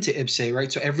into IPPS-A,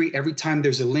 right? So every time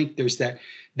there's a link, there's that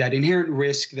inherent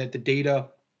risk that the data,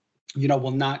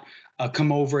 will not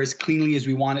come over as cleanly as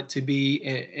we want it to be.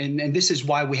 And this is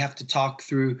why we have to talk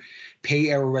through pay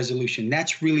error resolution.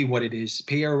 That's really what it is.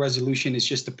 Pay error resolution is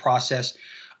just the process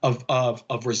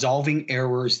of resolving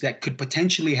errors that could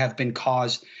potentially have been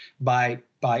caused by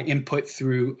input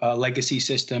through legacy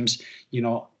systems,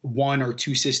 one or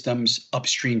two systems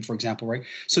upstream, for example, right?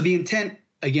 So the intent,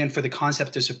 again, for the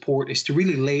concept of support is to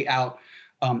really lay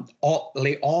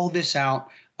all this out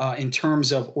in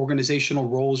terms of organizational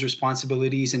roles,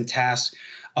 responsibilities, and tasks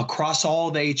across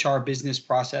all the HR business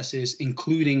processes,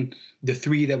 including the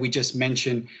three that we just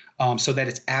mentioned, so that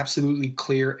it's absolutely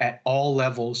clear at all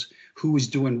levels who is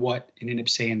doing what in an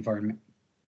IPPS-A environment.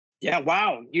 Yeah,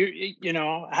 wow.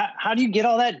 How do you get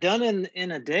all that done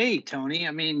in a day, Tony?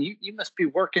 I mean, you must be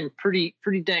working pretty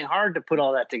dang hard to put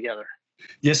all that together.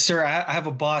 Yes, sir. I have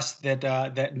a boss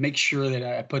that makes sure that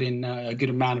I put in a good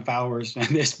amount of hours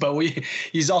on this, but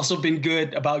he's also been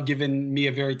good about giving me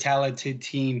a very talented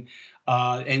team,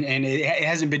 and it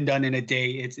hasn't been done in a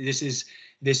day. This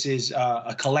is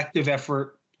a collective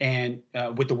effort, and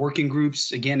with the working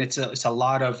groups, again, it's a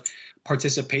lot of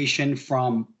participation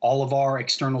from all of our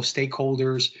external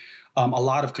stakeholders, a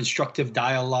lot of constructive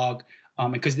dialogue,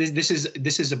 because this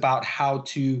is about how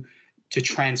to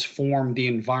transform the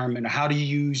environment. How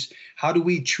do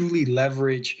we truly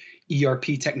leverage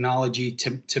ERP technology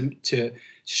to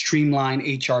streamline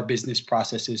HR business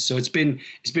processes? So it's been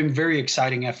very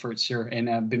exciting effort, sir, and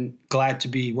I've been glad to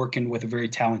be working with a very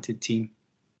talented team.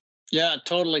 Yeah,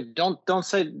 totally. Don't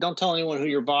tell anyone who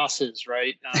your boss is,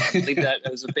 right? Leave that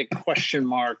as a big question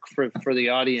mark for the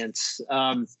audience.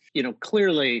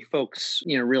 Clearly folks,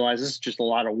 realize this is just a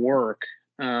lot of work.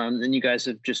 And you guys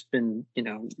have just been,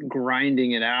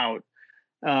 grinding it out.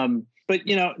 But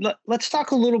let's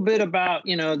talk a little bit about,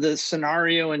 the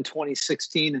scenario in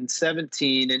 2016 and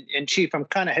 17. And Chief, I'm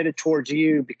kind of headed towards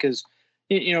you because,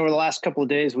 over the last couple of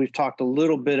days, we've talked a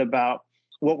little bit about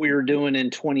what we were doing in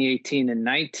 2018 and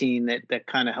 19 that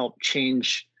kind of helped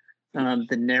change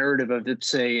the narrative of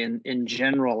IPPS-A in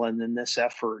general, and then this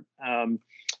effort.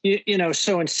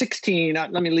 So in 16,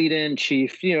 let me lead in,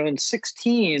 Chief. In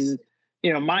 16,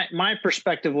 my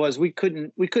perspective was we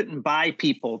couldn't buy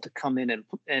people to come in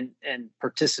and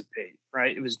participate,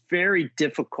 right? It was very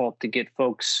difficult to get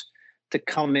folks to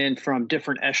come in from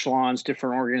different echelons,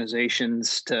 different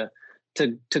organizations to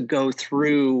go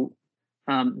through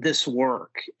this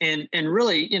work. And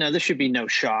really, this should be no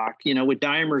shock. With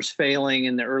dimers failing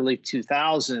in the early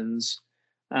 2000s,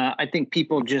 I think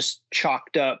people just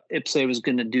chalked up IPPS-A was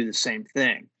going to do the same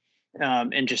thing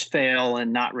and just fail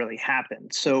and not really happen.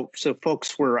 So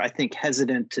folks were, I think,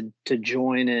 hesitant to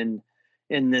join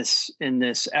in this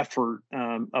effort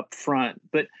up front.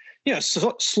 But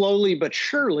so slowly but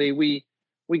surely we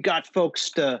got folks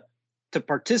to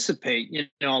participate.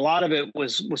 A lot of it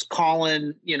was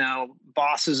calling,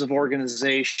 bosses of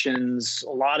organizations.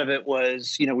 A lot of it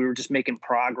was, we were just making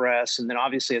progress. And then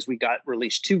obviously as we got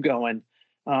release 2 going,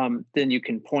 then you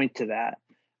can point to that.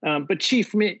 But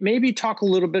Chief, maybe talk a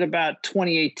little bit about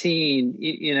 2018,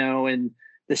 and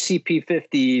the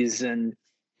CP50s and,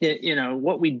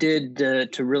 what we did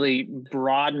to really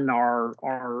broaden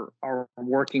our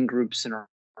working groups and our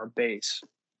base.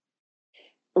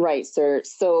 Right, sir.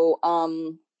 So,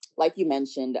 like you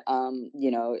mentioned,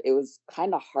 it was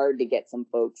kind of hard to get some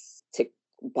folks to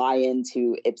buy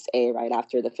into IPPS-A right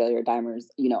after the failure of dimers.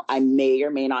 I may or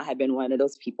may not have been one of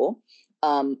those people.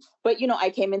 But, I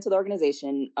came into the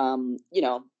organization,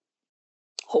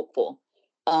 hopeful.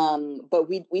 But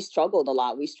we struggled a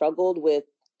lot. We struggled with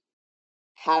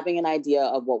having an idea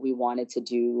of what we wanted to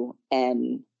do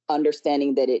and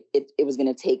understanding that it was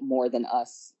going to take more than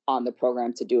us on the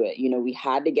program to do it. We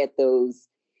had to get those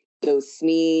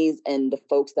SMEs and the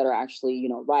folks that are actually,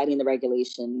 writing the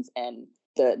regulations and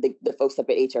the folks up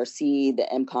at HRC, the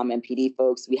MCOM, MPD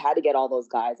folks. We had to get all those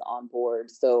guys on board.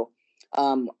 So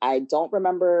I don't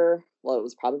remember, well, it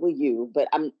was probably you, but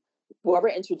whoever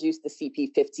introduced the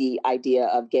CP50 idea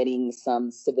of getting some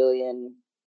civilian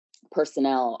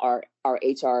personnel, our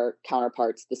HR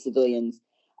counterparts, the civilians,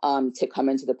 to come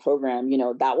into the program,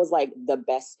 that was like the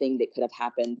best thing that could have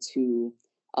happened to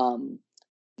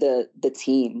the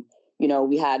team.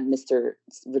 We had Mr.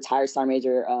 retired Sergeant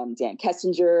Major Dan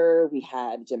Kessinger, we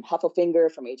had Jim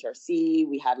Huffelfinger from HRC,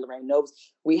 we had Lorraine Nobes.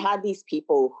 We had these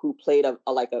people who played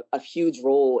a huge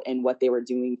role in what they were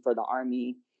doing for the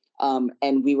Army.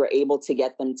 And we were able to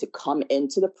get them to come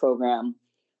into the program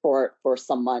for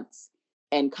some months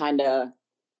and kind of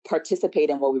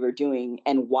participate in what we were doing.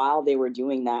 And while they were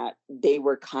doing that, they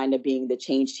were kind of being the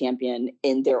change champion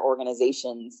in their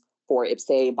organizations for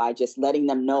IPPS-A by just letting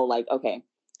them know, like, okay,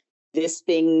 this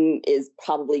thing is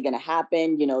probably going to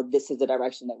happen. This is the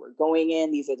direction that we're going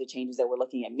in. These are the changes that we're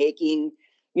looking at making.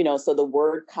 So the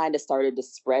word kind of started to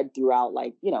spread throughout,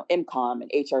 like, MCOM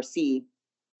and HRC,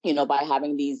 by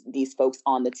having these folks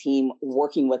on the team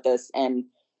working with us. And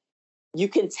you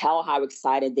can tell how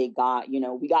excited they got.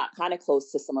 We got kind of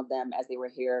close to some of them as they were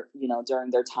here,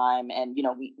 during their time. And,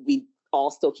 we all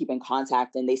still keep in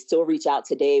contact, and they still reach out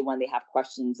today when they have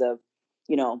questions of,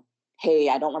 hey,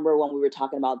 I don't remember when we were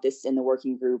talking about this in the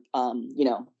working group.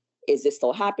 Is this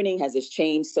still happening? Has this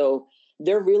changed? So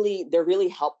they're really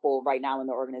helpful right now in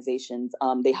the organizations.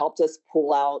 They helped us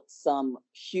pull out some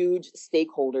huge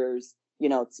stakeholders.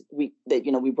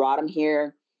 We brought them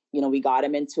here. We got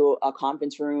them into a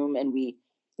conference room, and we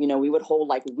would hold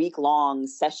like week-long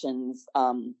sessions,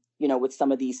 with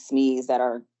some of these SMEs that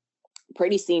are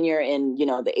pretty senior in,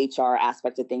 the HR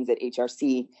aspect of things at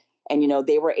HRC. And,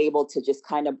 they were able to just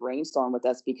kind of brainstorm with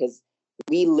us because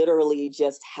we literally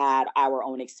just had our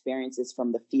own experiences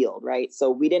from the field, right? So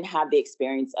we didn't have the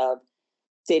experience of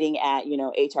sitting at,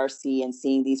 HRC and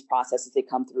seeing these processes that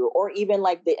come through, or even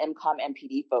like the MCOM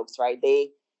MPD folks, right?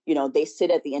 They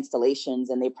sit at the installations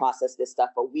and they process this stuff,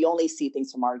 but we only see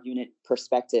things from our unit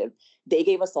perspective. They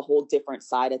gave us a whole different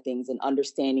side of things and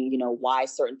understanding, why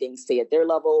certain things stay at their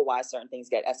level, why certain things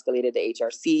get escalated to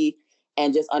HRC,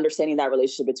 and just understanding that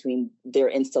relationship between their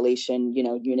installation,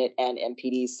 unit and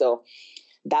MPD. So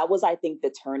that was, I think, the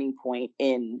turning point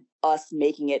in us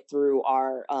making it through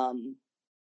our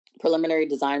preliminary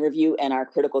design review and our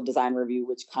critical design review,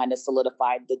 which kind of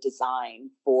solidified the design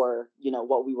for,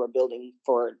 what we were building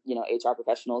for, HR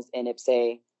professionals in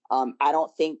IPPS-A. I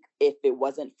don't think if it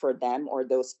wasn't for them or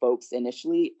those folks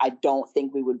initially, I don't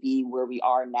think we would be where we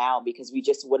are now, because we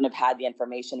just wouldn't have had the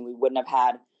information. We wouldn't have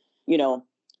had,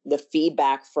 the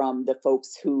feedback from the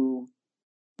folks who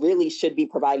really should be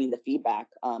providing the feedback.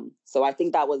 So I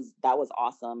think that was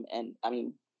awesome. And I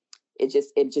mean, it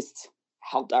just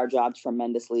helped our job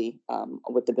tremendously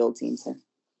with the build teams.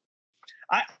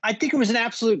 I think it was an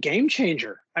absolute game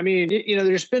changer. I mean,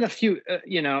 there's been a few,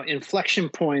 inflection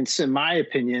points, in my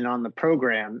opinion, on the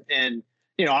program. And,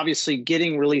 obviously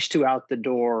getting Release 2 out the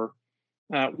door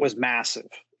was massive.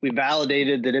 We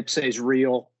validated that IPPS-A is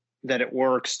real, that it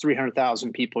works,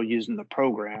 300,000 people using the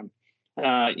program,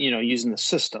 using the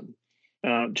system,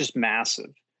 just massive.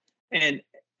 And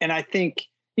I think,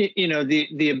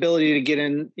 the ability to get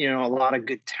in, a lot of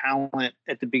good talent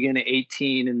at the beginning of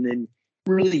 18, and then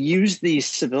really use these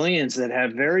civilians that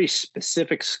have very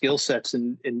specific skill sets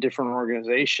in different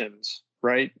organizations,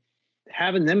 right?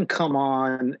 Having them come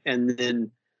on and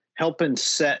then helping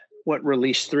set what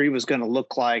Release 3 was going to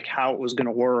look like, how it was going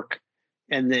to work,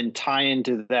 and then tie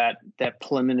into that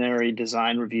preliminary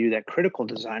design review, that critical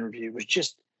design review, was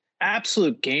just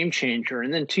absolute game changer.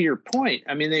 And then to your point,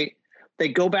 I mean, they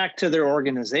go back to their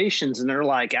organizations and they're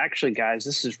like, actually, guys,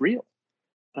 this is real.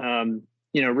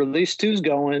 Release 2 is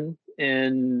going,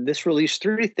 and this Release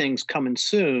 3 thing's coming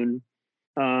soon.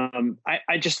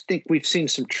 I just think we've seen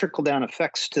some trickle down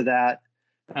effects to that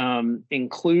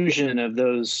inclusion of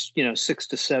those, 6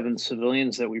 to 7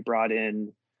 civilians that we brought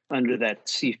in under that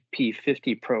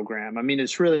CP50 program. I mean,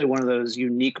 it's really one of those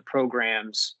unique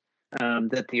programs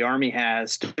that the Army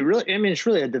has to really, it's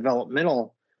really a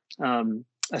developmental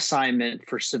assignment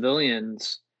for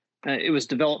civilians. It was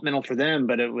developmental for them,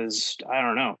 but it was,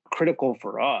 critical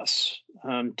for us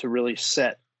to really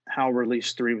set how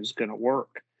Release 3 was going to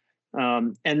work.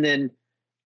 And then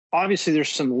obviously there's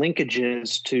some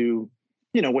linkages to,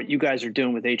 what you guys are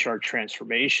doing with HR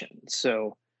transformation.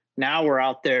 So now we're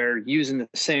out there using the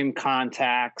same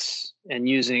contacts and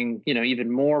using,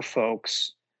 even more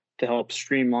folks to help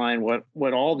streamline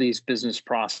what all these business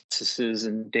processes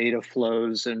and data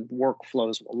flows and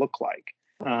workflows will look like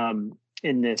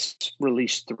in this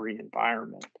Release 3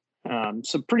 environment.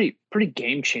 So pretty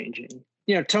game-changing.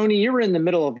 Tony, you were in the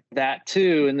middle of that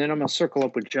too, and then I'm going to circle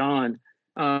up with John.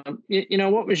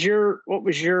 What was your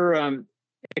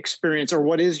experience, or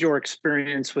what is your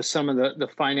experience with some of the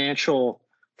financial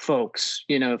folks,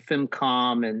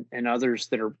 FinCom and others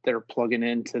that are plugging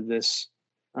into this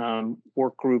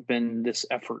work group and this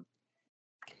effort?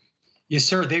 Yes,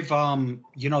 sir. They've,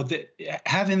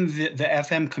 having the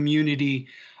FM community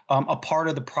a part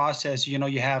of the process.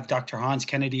 You have Dr. Hans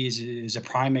Kennedy is a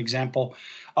prime example.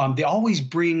 They always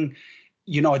bring,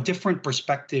 a different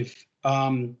perspective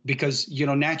because,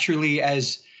 naturally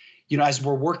as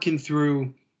we're working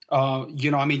through,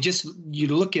 just you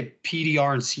look at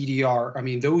PDR and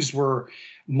CDR. Those were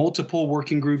multiple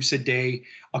working groups a day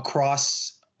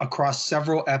across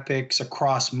several epics,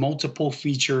 across multiple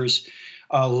features.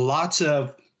 Lots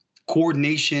of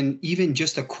coordination, even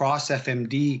just across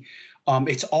FMD.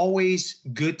 It's always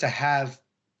good to have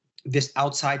this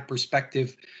outside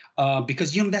perspective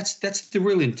because that's the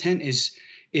real intent is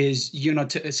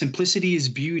simplicity is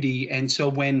beauty. And so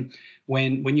when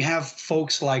you have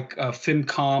folks like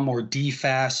FinCom or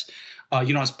DFAS,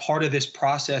 as part of this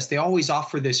process, they always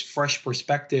offer this fresh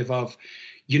perspective of,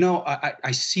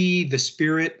 I see the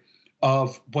spirit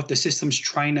of what the system's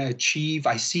trying to achieve.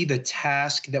 I see the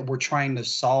task that we're trying to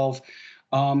solve.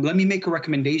 Let me make a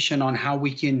recommendation on how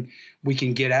we can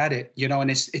get at it, and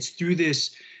it's through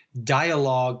this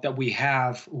dialogue that we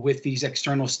have with these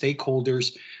external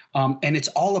stakeholders. And it's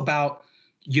all about,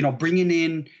 bringing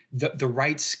in the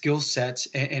right skill sets.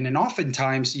 And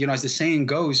oftentimes, as the saying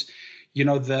goes,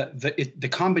 the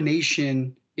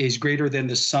combination is greater than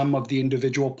the sum of the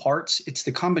individual parts. It's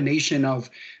the combination of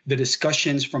the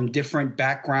discussions from different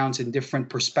backgrounds and different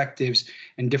perspectives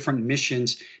and different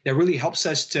missions that really helps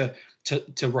us to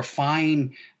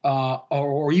refine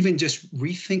or even just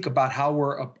rethink about how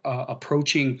we're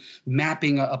approaching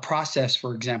mapping a process,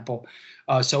 for example.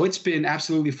 So it's been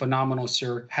absolutely phenomenal,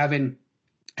 sir, having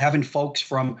folks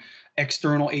from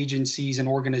external agencies and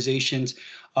organizations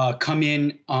come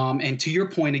in. And to your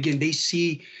point, again, they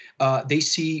see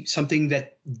something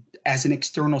that as an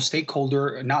external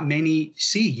stakeholder, not many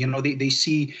see. They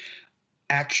see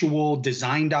actual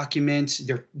design documents.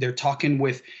 They're talking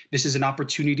with, this is an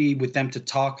opportunity with them to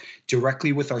talk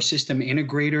directly with our system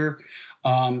integrator.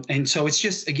 And so it's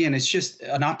just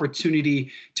an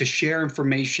opportunity to share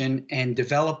information and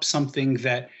develop something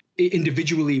that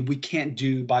individually we can't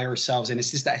do by ourselves. And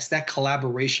it's that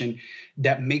collaboration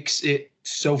that makes it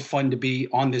so fun to be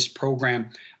on this program,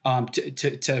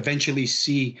 to eventually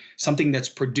see something that's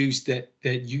produced that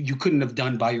you couldn't have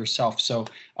done by yourself. So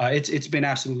it's been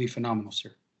absolutely phenomenal,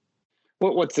 sir.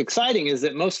 What's exciting is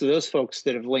that most of those folks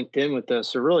that have linked in with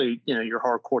us are really, your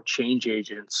hardcore change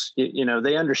agents.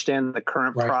 They understand the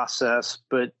current process,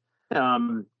 but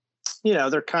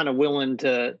they're kind of willing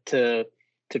to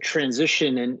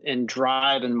transition and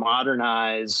drive and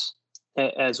modernize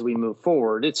as we move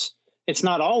forward. It's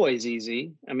not always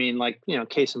easy.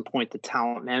 Case in point, the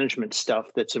talent management stuff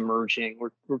that's emerging.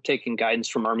 We're taking guidance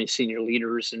from Army senior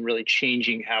leaders and really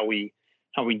changing how we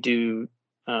do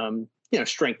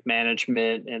strength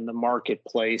management and the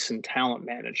marketplace and talent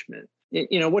management.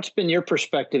 What's been your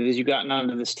perspective as you've gotten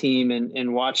onto this team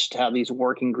and watched how these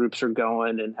working groups are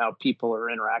going and how people are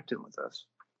interacting with us?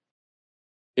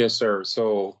 Yes, sir.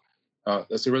 So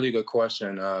that's a really good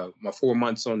question. My 4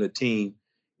 months on the team,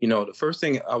 the first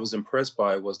thing I was impressed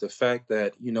by was the fact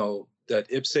that, that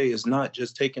IPPS-A is not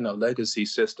just taking a legacy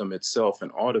system itself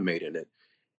and automating it.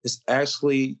 It's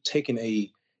actually taking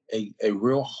a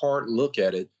real hard look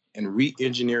at it and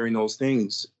re-engineering those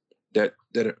things that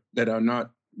are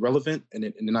not relevant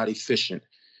and not efficient.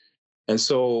 And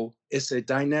so it's a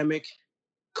dynamic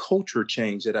culture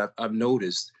change that I've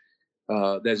noticed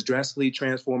that's drastically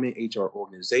transforming HR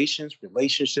organizations,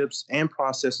 relationships, and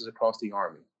processes across the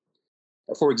Army.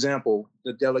 For example,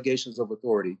 the delegations of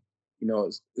authority,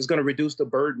 is going to reduce the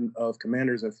burden of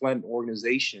commanders and flank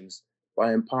organizations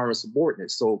by empowering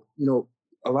subordinates. So,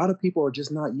 a lot of people are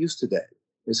just not used to that.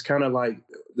 It's kind of like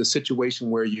the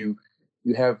situation where you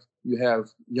have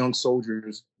young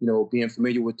soldiers, being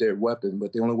familiar with their weapon,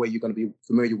 but the only way you're going to be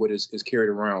familiar with it is carried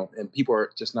around, and people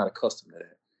are just not accustomed to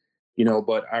that.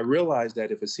 But I realized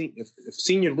that if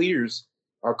senior leaders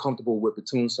are comfortable with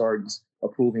platoon sergeants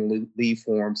approving leave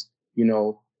forms,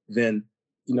 then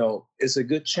it's a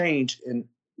good change in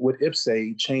with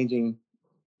IPPS-A changing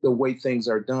the way things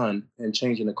are done and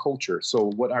changing the culture.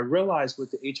 So what I realized with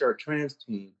the HR trans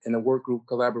team and the work group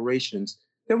collaborations,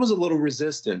 there was a little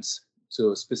resistance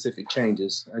to specific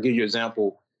changes. I'll give you an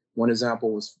example. One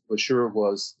example was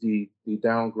the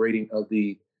downgrading of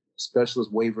the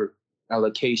specialist waiver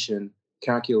allocation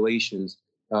calculations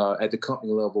at the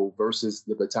company level versus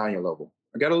the battalion level.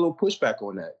 I got a little pushback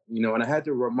on that, and I had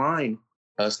to remind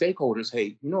stakeholders,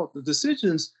 hey, the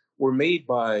decisions were made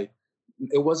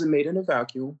it wasn't made in a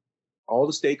vacuum. All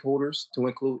the stakeholders, to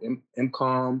include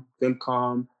MCOM,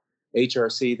 FEMCOM,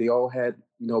 HRC, they all had,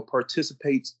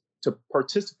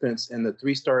 participants in the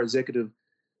 3-star executive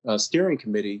steering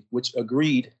committee, which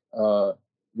agreed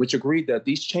that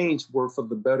these changes were for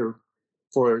the better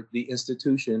for the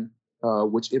institution,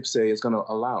 which IPPS-A is going to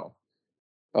allow.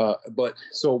 But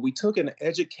so we took an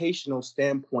educational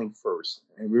standpoint first,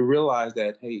 and we realized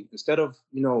that, hey, instead of,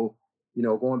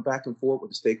 going back and forth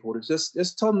with the stakeholders,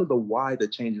 just tell them the why the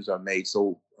changes are made.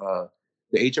 So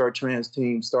the HR trans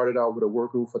team started out with a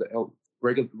work group for the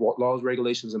laws,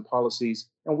 regulations, and policies.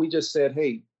 And we just said,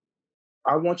 hey,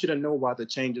 I want you to know why the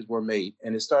changes were made.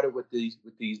 And it started with these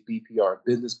BPR,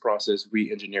 business process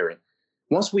re-engineering.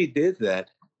 Once we did that,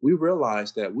 we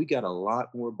realized that we got a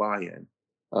lot more buy-in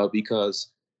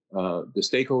because the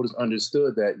stakeholders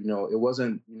understood that, it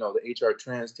wasn't, the HR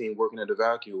trans team working in a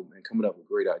vacuum and coming up with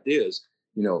great ideas.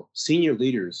 Senior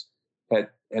leaders had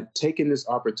taken this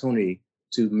opportunity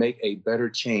to make a better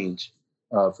change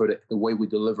for the way we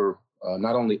deliver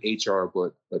not only HR,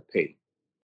 but pay.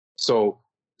 So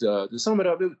to sum it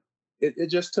up, it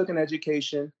just took an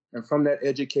education. And from that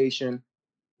education,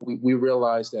 we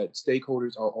realized that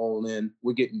stakeholders are all in.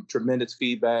 We're getting tremendous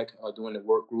feedback during the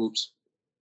work groups.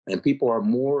 And people are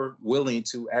more willing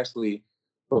to actually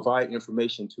provide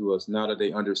information to us now that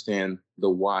they understand the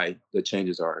why the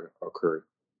changes are occurring.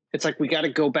 It's like we got to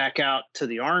go back out to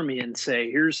the Army and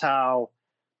say, here's how,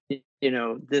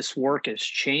 this work is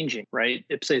changing, right?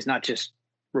 IPPS-A is not just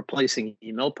replacing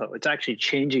EMILPO. It's actually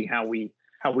changing how we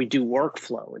do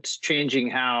workflow. It's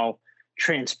changing how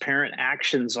transparent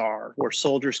actions are, where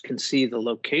soldiers can see the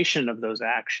location of those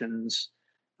actions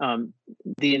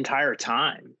the entire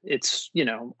time. It's,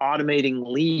 automating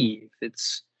leave.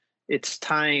 It's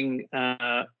tying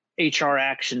HR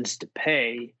actions to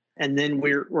pay. And then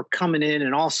we're coming in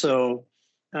and also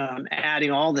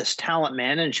adding all this talent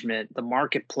management, the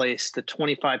marketplace, the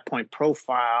 25-point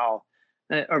profile.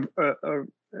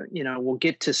 We'll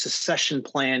get to succession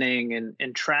planning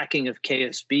and tracking of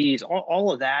KSBs.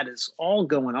 All of that is all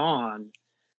going on.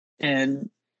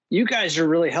 And you guys are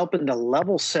really helping to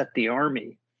level set the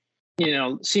Army.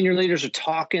 Senior leaders are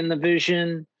talking the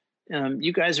vision.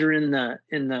 You guys are in the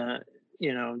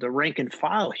rank and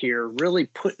file here, really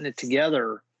putting it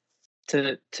together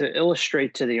to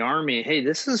illustrate to the Army, hey,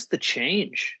 this is the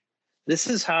change. This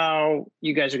is how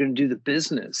you guys are going to do the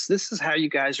business. This is how you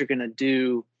guys are going to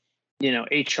do,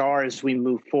 HR as we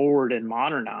move forward and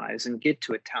modernize and get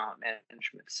to a talent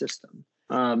management system.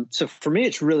 So for me,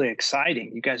 it's really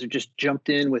exciting. You guys have just jumped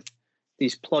in with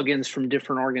these plugins from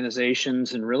different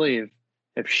organizations and really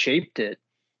have shaped it.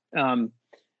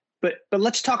 But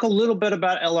let's talk a little bit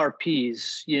about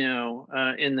LRPs,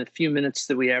 in the few minutes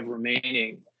that we have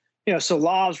remaining. So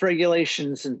laws,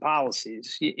 regulations, and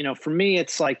policies. For me,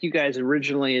 it's like you guys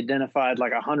originally identified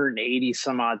like 180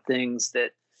 some odd things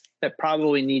that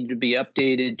probably need to be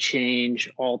updated, changed,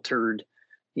 altered.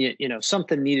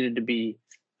 Something needed to be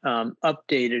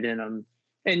updated in them.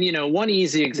 And, one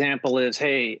easy example is,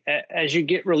 hey, as you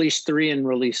get release 3 and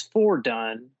release 4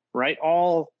 done, right,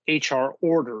 all HR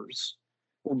orders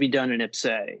will be done in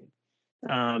IPPS-A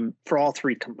for all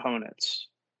 3 components.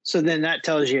 So then that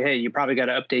tells you, hey, you probably got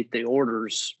to update the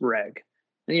orders reg.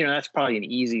 And, that's probably an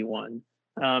easy one.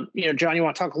 John, you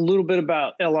want to talk a little bit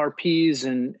about LRPs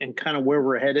and kind of where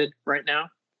we're headed right now?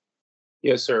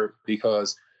 Yes, sir.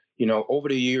 Because, over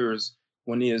the years,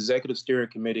 when the executive steering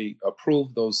committee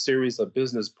approved those series of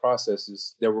business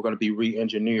processes that were going to be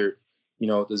re-engineered,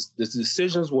 the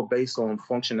decisions were based on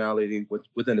functionality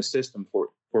within the system for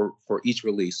each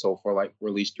release. So for like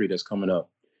release 3 that's coming up.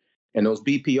 And those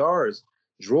BPRs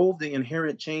drove the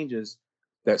inherent changes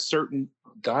that certain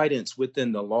guidance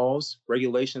within the laws,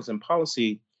 regulations, and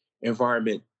policy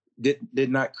environment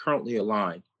did not currently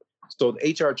align. So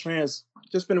the HR Trans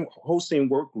just been hosting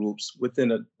work groups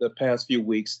within the past few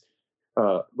weeks,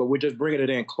 but we're just bringing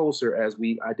it in closer as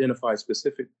we identify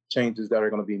specific changes that are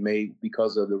going to be made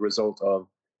because of the result of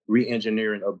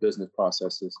re-engineering of business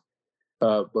processes.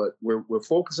 But we're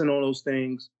focusing on those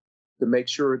things to make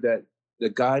sure that the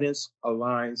guidance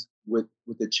aligns with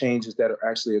the changes that are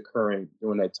actually occurring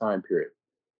during that time period.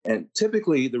 And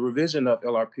typically, the revision of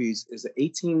LRPs is an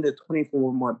 18 to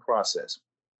 24-month process.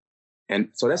 And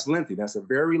so that's lengthy. That's a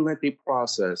very lengthy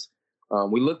process.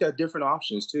 We looked at different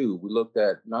options, too. We looked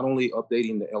at not only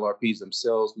updating the LRPs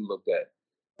themselves, we looked at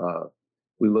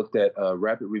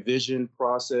rapid revision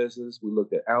processes. We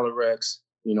looked at ALAREX.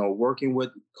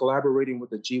 collaborating with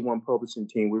the G1 publishing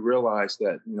team, we realized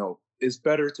that, it's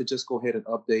better to just go ahead and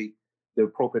update the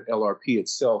appropriate LRP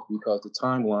itself because the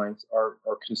timelines are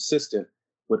consistent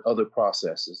with other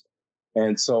processes.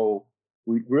 And so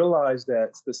we realized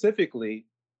that specifically,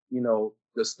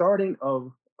 the starting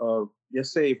of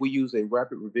let's say if we use a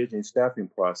rapid revision staffing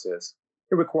process,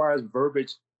 it requires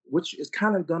verbiage, which is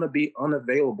kind of going to be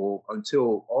unavailable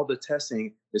until all the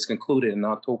testing is concluded in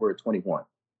October of 21.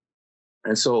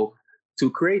 And so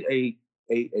to create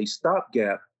a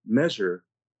stopgap measure,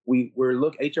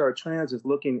 HR Trans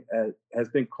has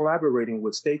been collaborating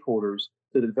with stakeholders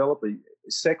to develop a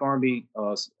Sec Army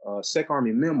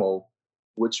memo,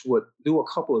 which would do a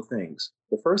couple of things.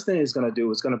 The first thing it's going to do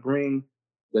is going to bring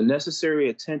the necessary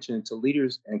attention to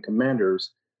leaders and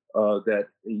commanders that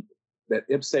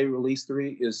IPPS-A Release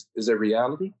 3 is a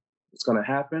reality. It's going to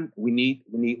happen. We need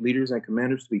leaders and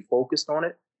commanders to be focused on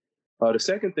it. The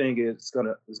second thing it's going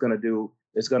to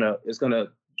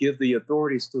give the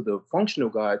authorities to the functional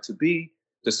guide to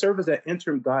serve as that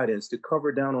interim guidance to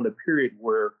cover down on the period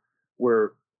where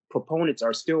proponents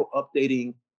are still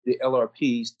updating the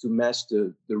LRPs to match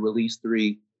the Release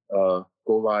 3 go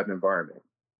live environment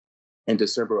in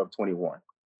December of 21.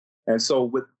 And so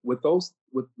with those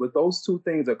two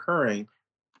things occurring,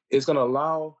 it's going to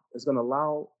allow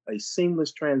a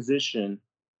seamless transition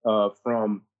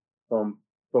from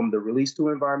the Release 2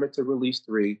 environment to Release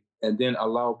 3, and then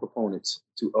allow proponents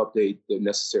to update the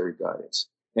necessary guidance.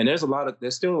 And there's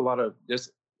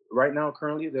right now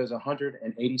currently there's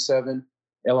 187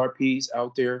 LRPs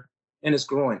out there, and it's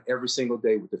growing every single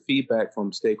day with the feedback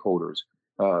from stakeholders.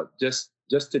 Just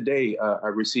today, I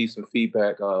received some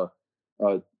feedback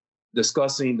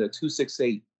discussing the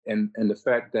 268 and the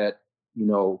fact that,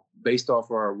 based off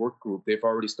our work group, they've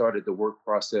already started the work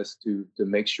process to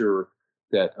make sure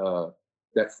that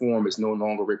that form is no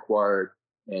longer required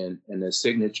and the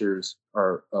signatures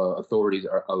authorities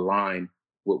are aligned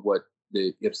with what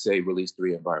the IPPS-A Release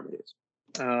 3 environment is.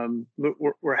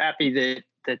 We're happy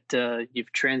that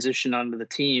you've transitioned onto the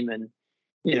team, and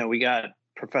we got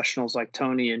professionals like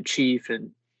Tony and Chief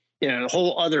and the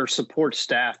whole other support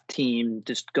staff team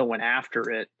just going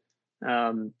after it,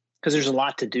 because there's a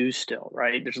lot to do still,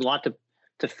 right? There's a lot to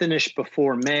finish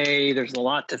before May. There's a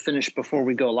lot to finish before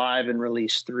we go live in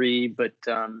Release 3. But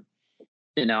I'm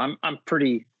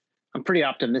pretty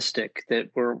optimistic that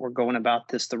we're going about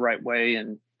this the right way.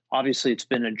 And obviously, it's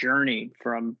been a journey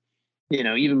from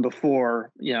even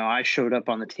before I showed up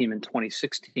on the team in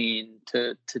 2016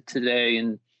 to today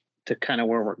and to kind of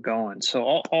where we're going. So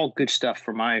all good stuff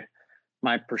from my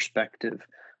perspective.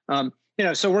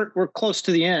 So we're close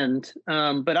to the end,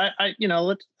 but I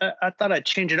thought I'd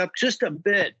change it up just a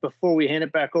bit before we hand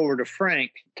it back over to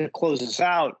Frank to close us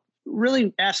out.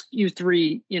 Really ask you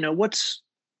three, what's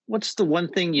the one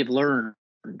thing you've learned,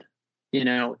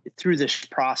 through this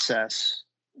process?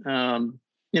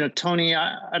 Tony,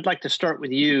 I'd like to start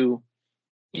with you.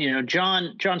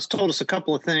 John's told us a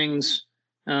couple of things.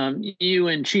 You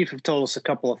and Chief have told us a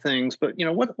couple of things, but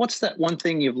what's that one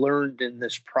thing you've learned in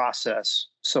this process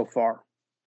so far?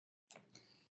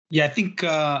 Yeah, I think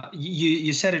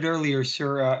you said it earlier,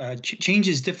 sir. Change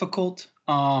is difficult,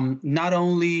 not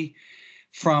only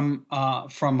from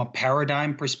a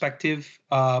paradigm perspective,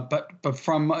 but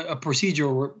from a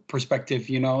procedural perspective.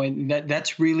 And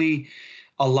that's really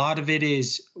a lot of it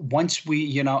is once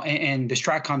we, and the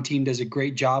Stratcom team does a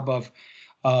great job of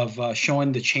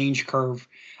showing the change curve,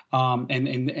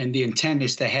 and the intent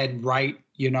is to head right,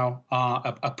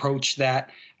 approach that.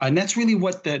 And that's really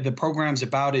what the program's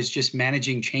about, is just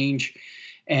managing change.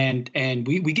 And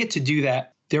we get to do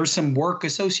that. There's some work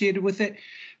associated with it,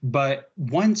 but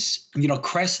once,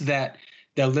 crest that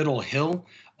little hill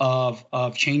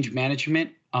of change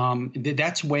management,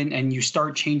 that's when, and you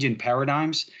start changing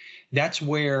paradigms, that's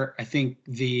where I think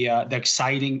the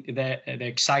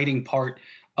exciting part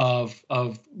of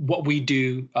what we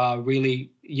do really,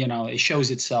 it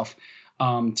shows itself.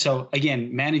 So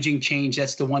again, managing change,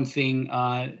 that's the one thing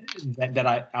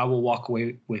that I will walk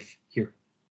away with here.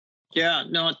 Yeah,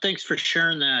 no, thanks for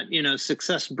sharing that.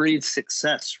 Success breeds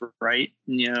success, right?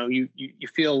 You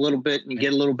feel a little bit and you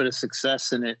get a little bit of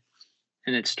success in it,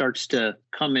 and it starts to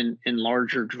come in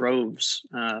larger droves,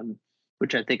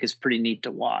 which I think is pretty neat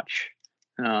to watch.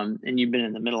 And you've been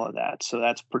in the middle of that, so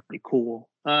that's pretty cool.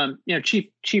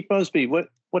 Chief Mosby,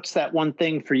 what's that one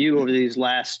thing for you over these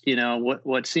last,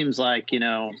 what seems like,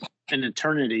 an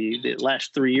eternity, the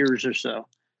last 3 years or so?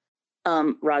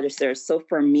 Roger, sir. So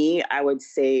for me, I would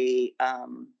say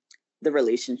the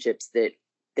relationships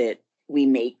that we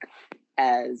make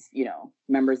as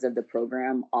members of the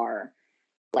program are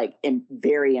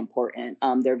very important.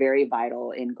 They're very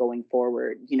vital in going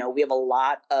forward. We have a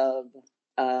lot of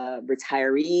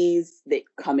retirees that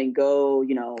come and go,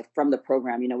 from the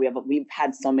program. We've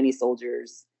had so many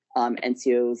soldiers,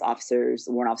 NCOs, officers,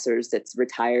 warrant officers that's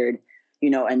retired,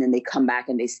 and then they come back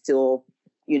and they still,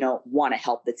 want to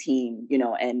help the team,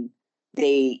 and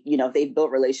they've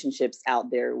built relationships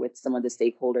out there with some of the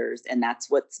stakeholders, and that's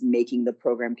what's making the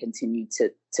program continue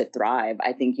to thrive.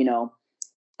 I think,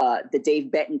 the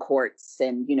Dave Betancourts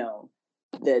and,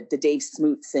 the Dave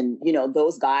Smoots and,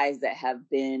 those guys that have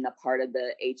been a part of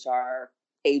the HR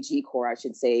AG Corps, I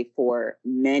should say, for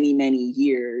many, many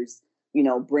years,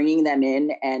 bringing them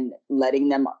in and letting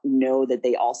them know that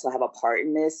they also have a part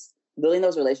in this, building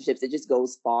those relationships, it just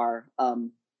goes far.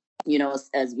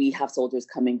 As we have soldiers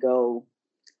come and go,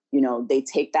 they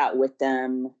take that with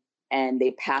them and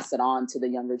they pass it on to the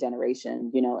younger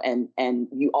generation, and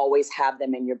you always have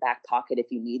them in your back pocket if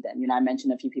you need them. I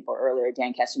mentioned a few people earlier,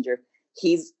 Dan Kessinger,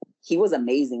 he was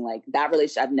amazing. Like that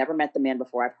relationship, I've never met the man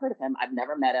before. I've heard of him. I've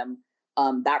never met him.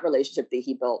 That relationship that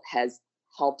he built has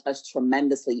helped us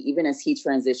tremendously, even as he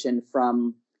transitioned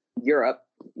from Europe.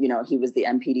 He was the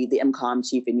MPD, the MCOM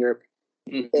chief in Europe.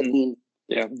 Mm-hmm. I mean,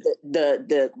 yeah.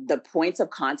 The points of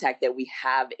contact that we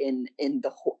have in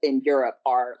Europe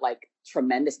are like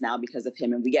tremendous now because of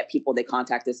him. And we get people that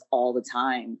contact us all the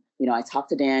time. I talked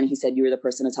to Dan. He said, you were the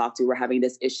person to talk to. We're having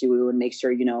this issue and make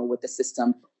sure, with the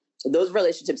system. So those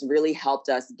relationships really helped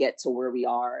us get to where we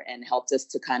are and helped us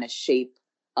to kind of shape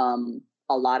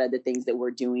a lot of the things that we're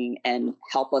doing and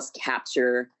help us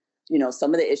capture,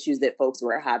 some of the issues that folks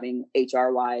were having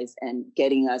HR wise and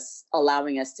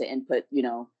allowing us to input,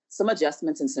 some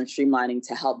adjustments and some streamlining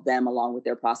to help them along with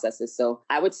their processes. So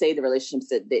I would say the relationships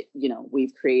that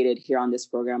we've created here on this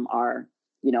program are,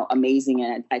 amazing.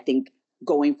 And I think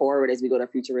going forward as we go to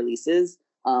future releases,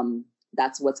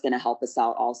 that's what's going to help us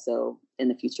out also in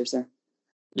the future, sir.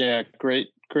 Yeah, great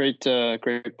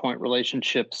point.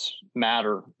 Relationships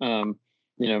matter.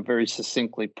 Very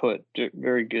succinctly put.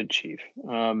 Very good, Chief.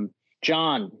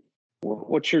 John,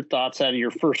 what's your thoughts out of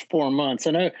your first 4 months?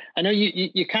 I know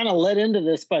you kind of led into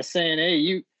this by saying, hey,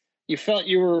 you felt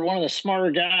you were one of the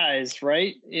smarter guys,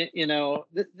 right?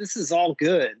 This is all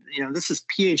good. This is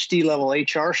PhD level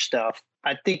HR stuff.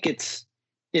 I think it's,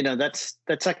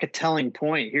 that's like a telling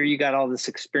point. Here you got all this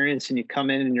experience and you come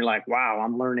in and you're like, wow,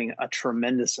 I'm learning a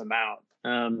tremendous amount.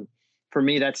 For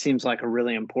me, that seems like a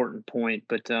really important point.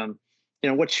 But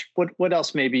what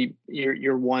else maybe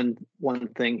your one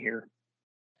thing here?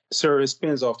 Sir, it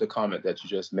spins off the comment that you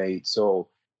just made. So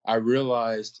I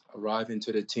realized arriving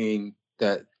to the team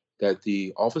that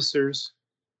the officers,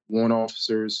 warrant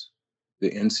officers,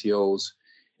 the NCOs,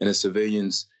 and the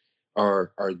civilians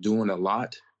are doing a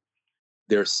lot.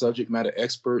 They're subject matter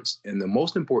experts. And the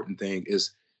most important thing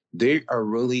is they are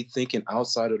really thinking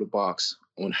outside of the box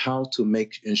on how to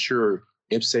ensure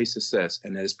IPPS-A success.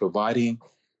 And that is providing,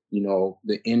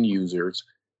 the end users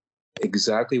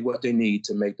exactly what they need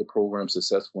to make the program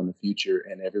successful in the future,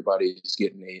 and everybody's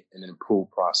getting an improved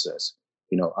process.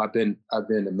 I've been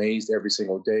amazed every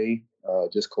single day,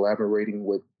 just collaborating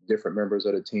with different members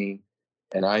of the team,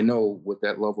 and I know with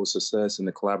that level of success and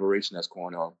the collaboration that's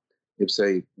going on,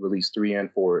 IPPS-A release 3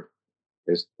 and 4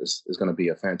 is going to be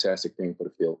a fantastic thing for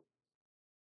the field.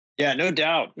 Yeah, no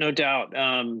doubt.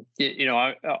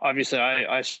 Obviously,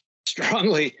 I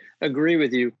strongly agree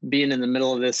with you, being in the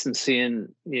middle of this and seeing,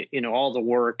 all the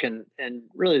work and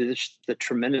really the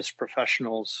tremendous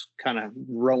professionals kind of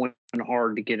rowing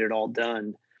hard to get it all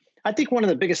done. I think one of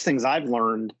the biggest things I've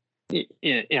learned,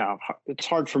 it's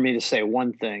hard for me to say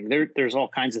one thing. There's all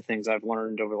kinds of things I've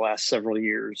learned over the last several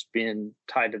years being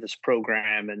tied to this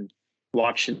program and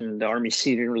watching the Army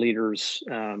senior leaders,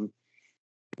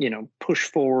 push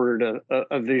forward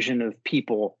a vision of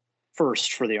people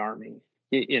first for the Army.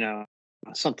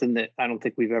 Something that I don't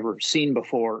think we've ever seen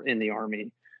before in the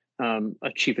Army.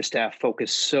 A chief of staff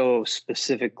focused so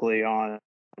specifically on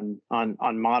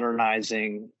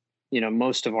modernizing,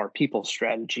 most of our people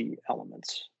strategy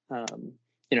elements.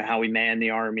 How we man the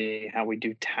Army, how we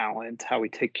do talent, how we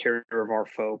take care of our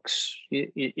folks.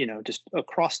 Just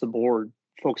across the board,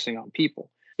 focusing on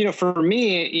people. For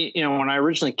me, when I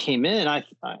originally came in, I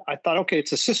thought, okay,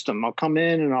 it's a system. I'll come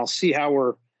in and I'll see how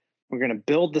we're going to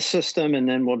build the system, and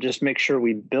then we'll just make sure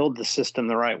we build the system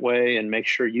the right way and make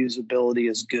sure usability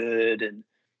is good. And,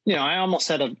 I almost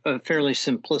had a fairly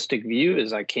simplistic view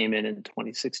as I came in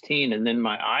 2016. And then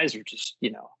my eyes are just,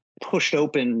 pushed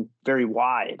open very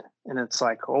wide. And it's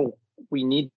like, oh, we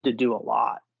need to do a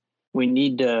lot. We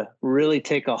need to really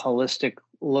take a holistic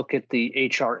look at the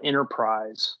HR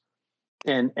enterprise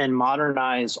and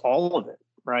modernize all of it.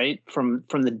 right? From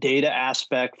the data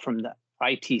aspect, from the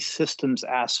IT systems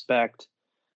aspect,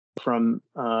 from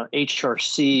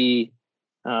HRC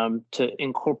to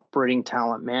incorporating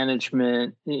talent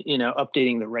management,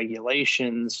 updating the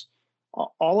regulations.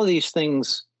 All of these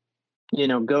things,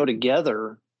 go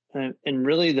together. And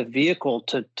really the vehicle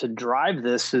to drive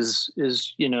this is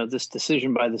this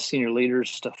decision by the senior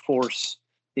leaders to force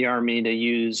the Army to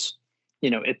use,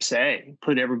 IPPS-A,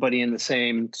 put everybody in the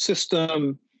same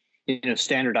system,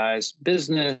 standardize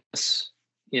business,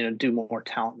 do more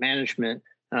talent management.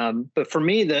 But for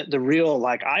me, the real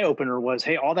eye opener was,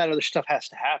 hey, all that other stuff has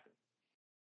to happen.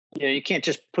 You can't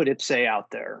just put IPPS-A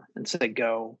out there and say,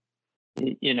 go.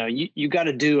 You got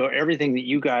to do everything that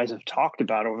you guys have talked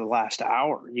about over the last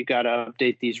hour. You got to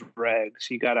update these regs.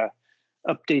 You got to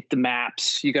update the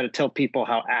maps. You got to tell people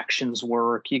how actions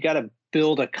work. You got to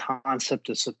build a concept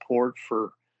of support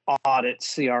for audit,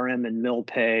 CRM, and mill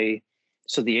pay,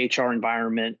 so the HR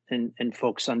environment and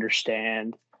folks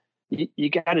understand. You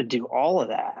got to do all of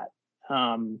that,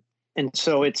 and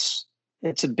so it's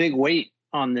a big weight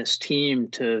on this team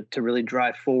to really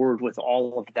drive forward with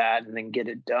all of that and then get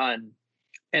it done.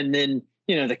 And then,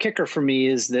 the kicker for me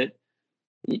is that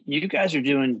you guys are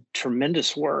doing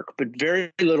tremendous work, but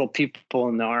very little people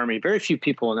in the Army, very few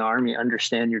people in the Army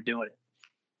understand you're doing it.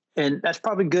 And that's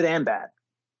probably good and bad.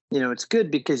 It's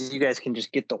good because you guys can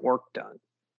just get the work done.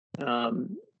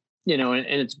 And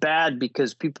it's bad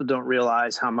because people don't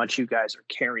realize how much you guys are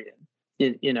carrying.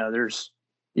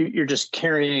 You're just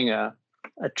carrying a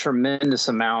tremendous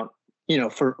amount,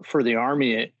 for the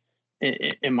Army,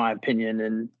 in my opinion.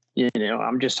 And,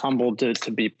 I'm just humbled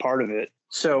to be part of it.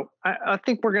 So I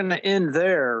think we're going to end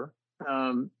there.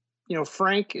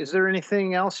 Frank, is there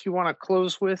anything else you want to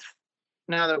close with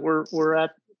now that we're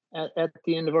at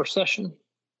the end of our session?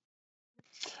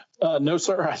 No,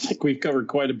 sir. I think we've covered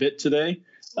quite a bit today.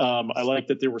 I like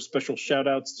that there were special shout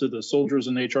outs to the soldiers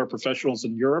and HR professionals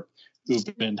in Europe who've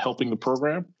been helping the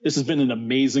program. This has been an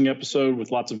amazing episode with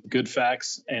lots of good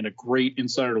facts and a great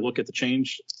insider look at the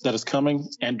change that is coming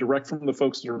and direct from the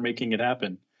folks that are making it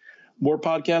happen. More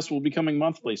podcasts will be coming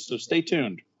monthly, so stay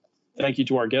tuned. Thank you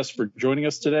to our guests for joining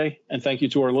us today, and thank you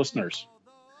to our listeners.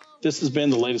 This has been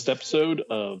the latest episode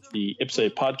of the IPPS-A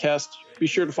Podcast. Be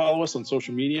sure to follow us on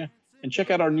social media and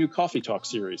check out our new Coffee Talk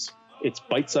series. It's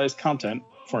bite-sized content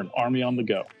for an Army on the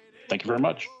go. Thank you very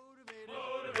much.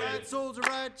 Right soldier,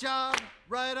 right job,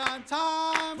 right on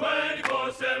time.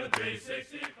 24/7,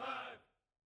 365.